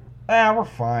 We're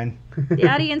fine. The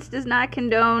audience does not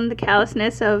condone the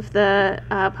callousness of the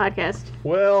podcast.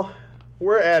 Well,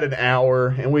 we're at an hour,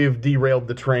 and we've derailed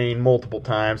the train multiple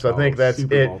times. So I think that's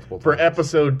super it multiple for times.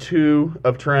 episode 2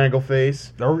 of Triangle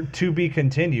Face. Or to be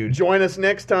continued. Join us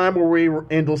next time where we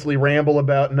endlessly ramble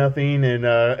about nothing,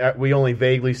 and we only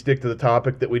vaguely stick to the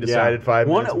topic that we decided 5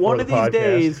 minutes before One the of these podcast.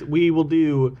 days, we will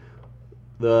do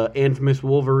the infamous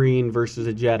Wolverine versus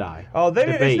a Jedi. Oh, it's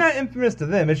debate. not infamous to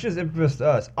them. It's just infamous to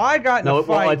us. I got in a fight.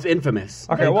 well, it's infamous.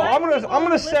 Okay, well, I'm Five gonna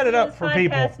people set it who up listen for to this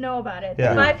people. podcast know about it.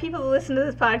 Yeah. The 5 people who listen to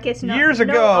this podcast know, Years know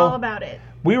ago- all about it.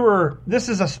 We were. This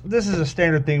is a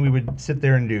standard thing we would sit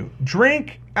there and do.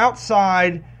 Drink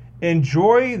outside,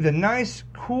 enjoy the nice,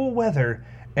 cool weather,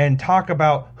 and talk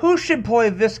about who should play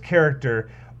this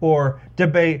character, or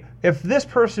debate if this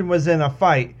person was in a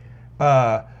fight,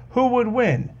 who would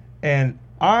win. And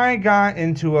I got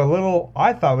into a little.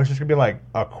 I thought it was just gonna be like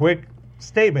a quick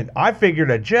statement. I figured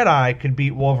a Jedi could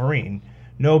beat Wolverine,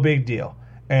 no big deal.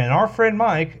 And our friend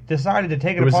Mike decided to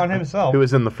take it upon himself. Who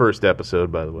was in the first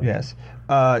episode, by the way. Yes.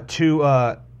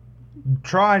 To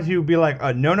try to be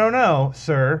like, no,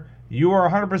 sir. You are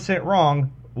 100%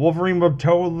 wrong. Wolverine will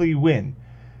totally win.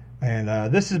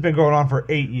 And this has been going on for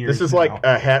 8 years. This is now. like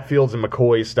a Hatfields and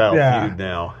McCoy style feud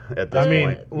now at this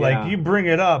point. Like, you bring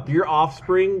it up. Your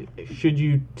offspring, should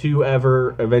you two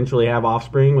ever eventually have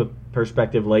offspring with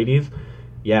prospective ladies,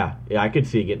 yeah, I could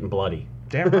see it getting bloody.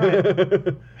 Damn right.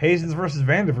 Hazens versus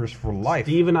Vanderverse for life.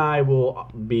 Steve and I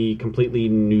will be completely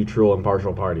neutral and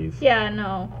partial parties. Yeah,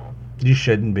 no. You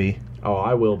shouldn't be. Oh,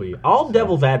 I will be. I'll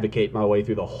devil's advocate my way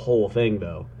through the whole thing,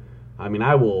 though. I mean,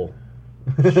 I will.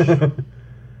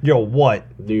 Yo, what?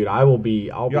 Dude, I'll be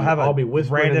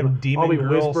whispering. Random demon I'll be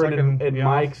girl whispering in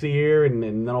Mike's ear, and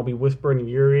then I'll be whispering in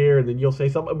your ear, and then you'll say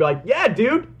something. I'll be like, "Yeah,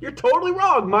 dude, you're totally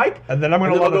wrong, Mike." And then I'm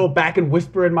gonna I'll go back and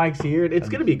whisper in Mike's ear. It's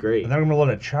gonna be great. And then I'm gonna let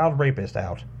a child rapist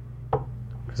out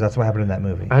because that's what happened in that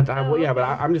movie. Yeah, but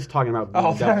I'm just talking about.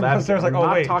 Oh, devil's I was like, I'm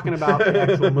not wait. talking about the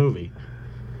actual movie.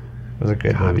 It was a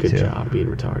good movie Good too. job being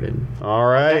retarded. All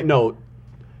right. No,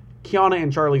 Kiana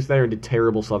and Charlize Theron did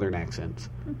terrible Southern accents.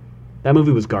 That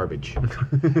movie was garbage.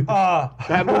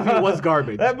 That movie was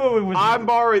garbage. That movie was. I'm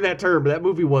borrowing that term, but that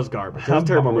movie was garbage. That was a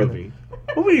terrible movie.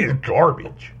 Movie is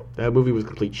garbage. That movie was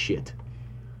complete shit.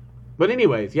 But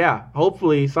anyways, yeah,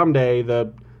 hopefully someday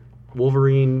the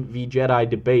Wolverine v Jedi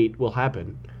debate will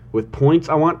happen with points.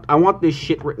 I want this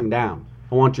shit written down.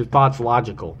 I want your thoughts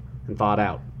logical and thought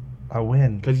out. I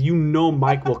win. Because you know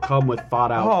Mike will come with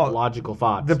thought out, logical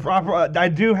thoughts. I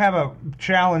do have a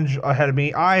challenge ahead of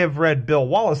me. I have read Bill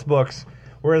Wallace books,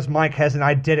 whereas Mike has an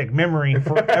eidetic memory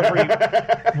for every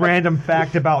random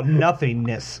fact about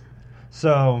nothingness.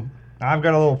 So I've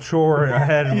got a little chore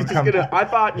ahead. I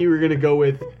thought you were gonna go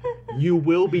with you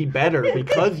will be better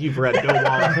because you've read Bill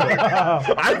Wallace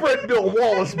books. I've read Bill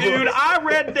Wallace books. Dude, I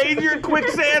read Danger in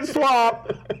Quicksand Swamp.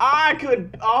 I'm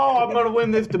going to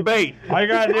win this debate. All you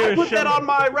got to do is put that on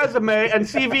my resume and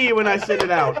CV when I send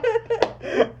it out.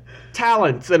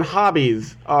 Talents and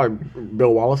hobbies.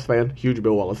 Bill Wallace fan. Huge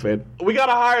Bill Wallace fan. We got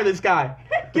to hire this guy.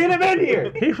 Get him in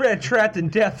here. He read Trapped in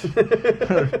Death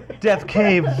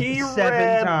Cave He 7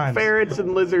 read times. Ferrets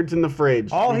and Lizards in the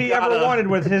Fridge. All he ever wanted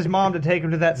was his mom to take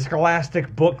him to that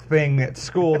scholastic book thing at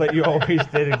school that you always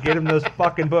did and get him those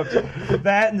fucking books.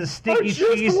 That and the stinky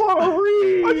cheese.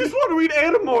 I just want to read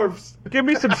Animorphs. Give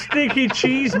me some stinky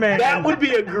cheese, man. That would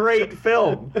be a great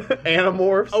film.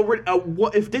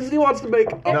 Animorphs. If Disney wants to make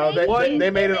No, they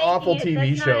made an awful That's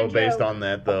TV not show a based joke. on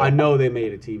that, though. I know they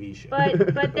made a TV show.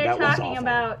 But they're That was talking awful.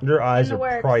 about Your eyes in the are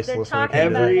works, priceless They're talking right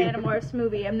about now. an Animorphs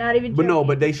movie. I'm not even But joking. no,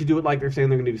 but they should do it like they're saying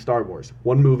they're going to do Star Wars.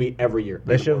 One movie every year.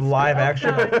 They should live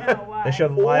action. God, no, why? They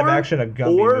should live action a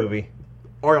Gumby movie.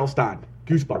 R.L. Stein.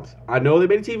 Goosebumps. I know they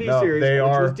made a TV series, they which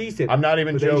are. was decent. I'm not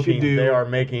even but they should joking. do- They are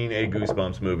making a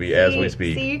Goosebumps movie as we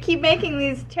speak. See, you keep making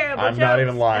these terrible I'm jokes, not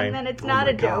even lying. and then it's Oh not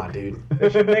my a God, joke. dude. They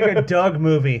should make a Doug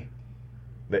movie.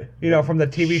 You know, from the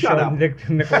TV Shut show up.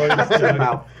 Nickelodeon's Shut your Doug.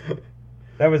 mouth.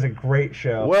 That was a great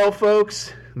show. Well,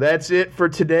 folks, that's it for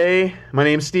today. My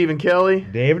name's Stephen Kelly.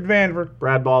 David Vanver.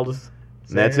 Brad Baldus.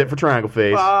 And that's it for Triangle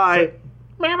Face. Bye.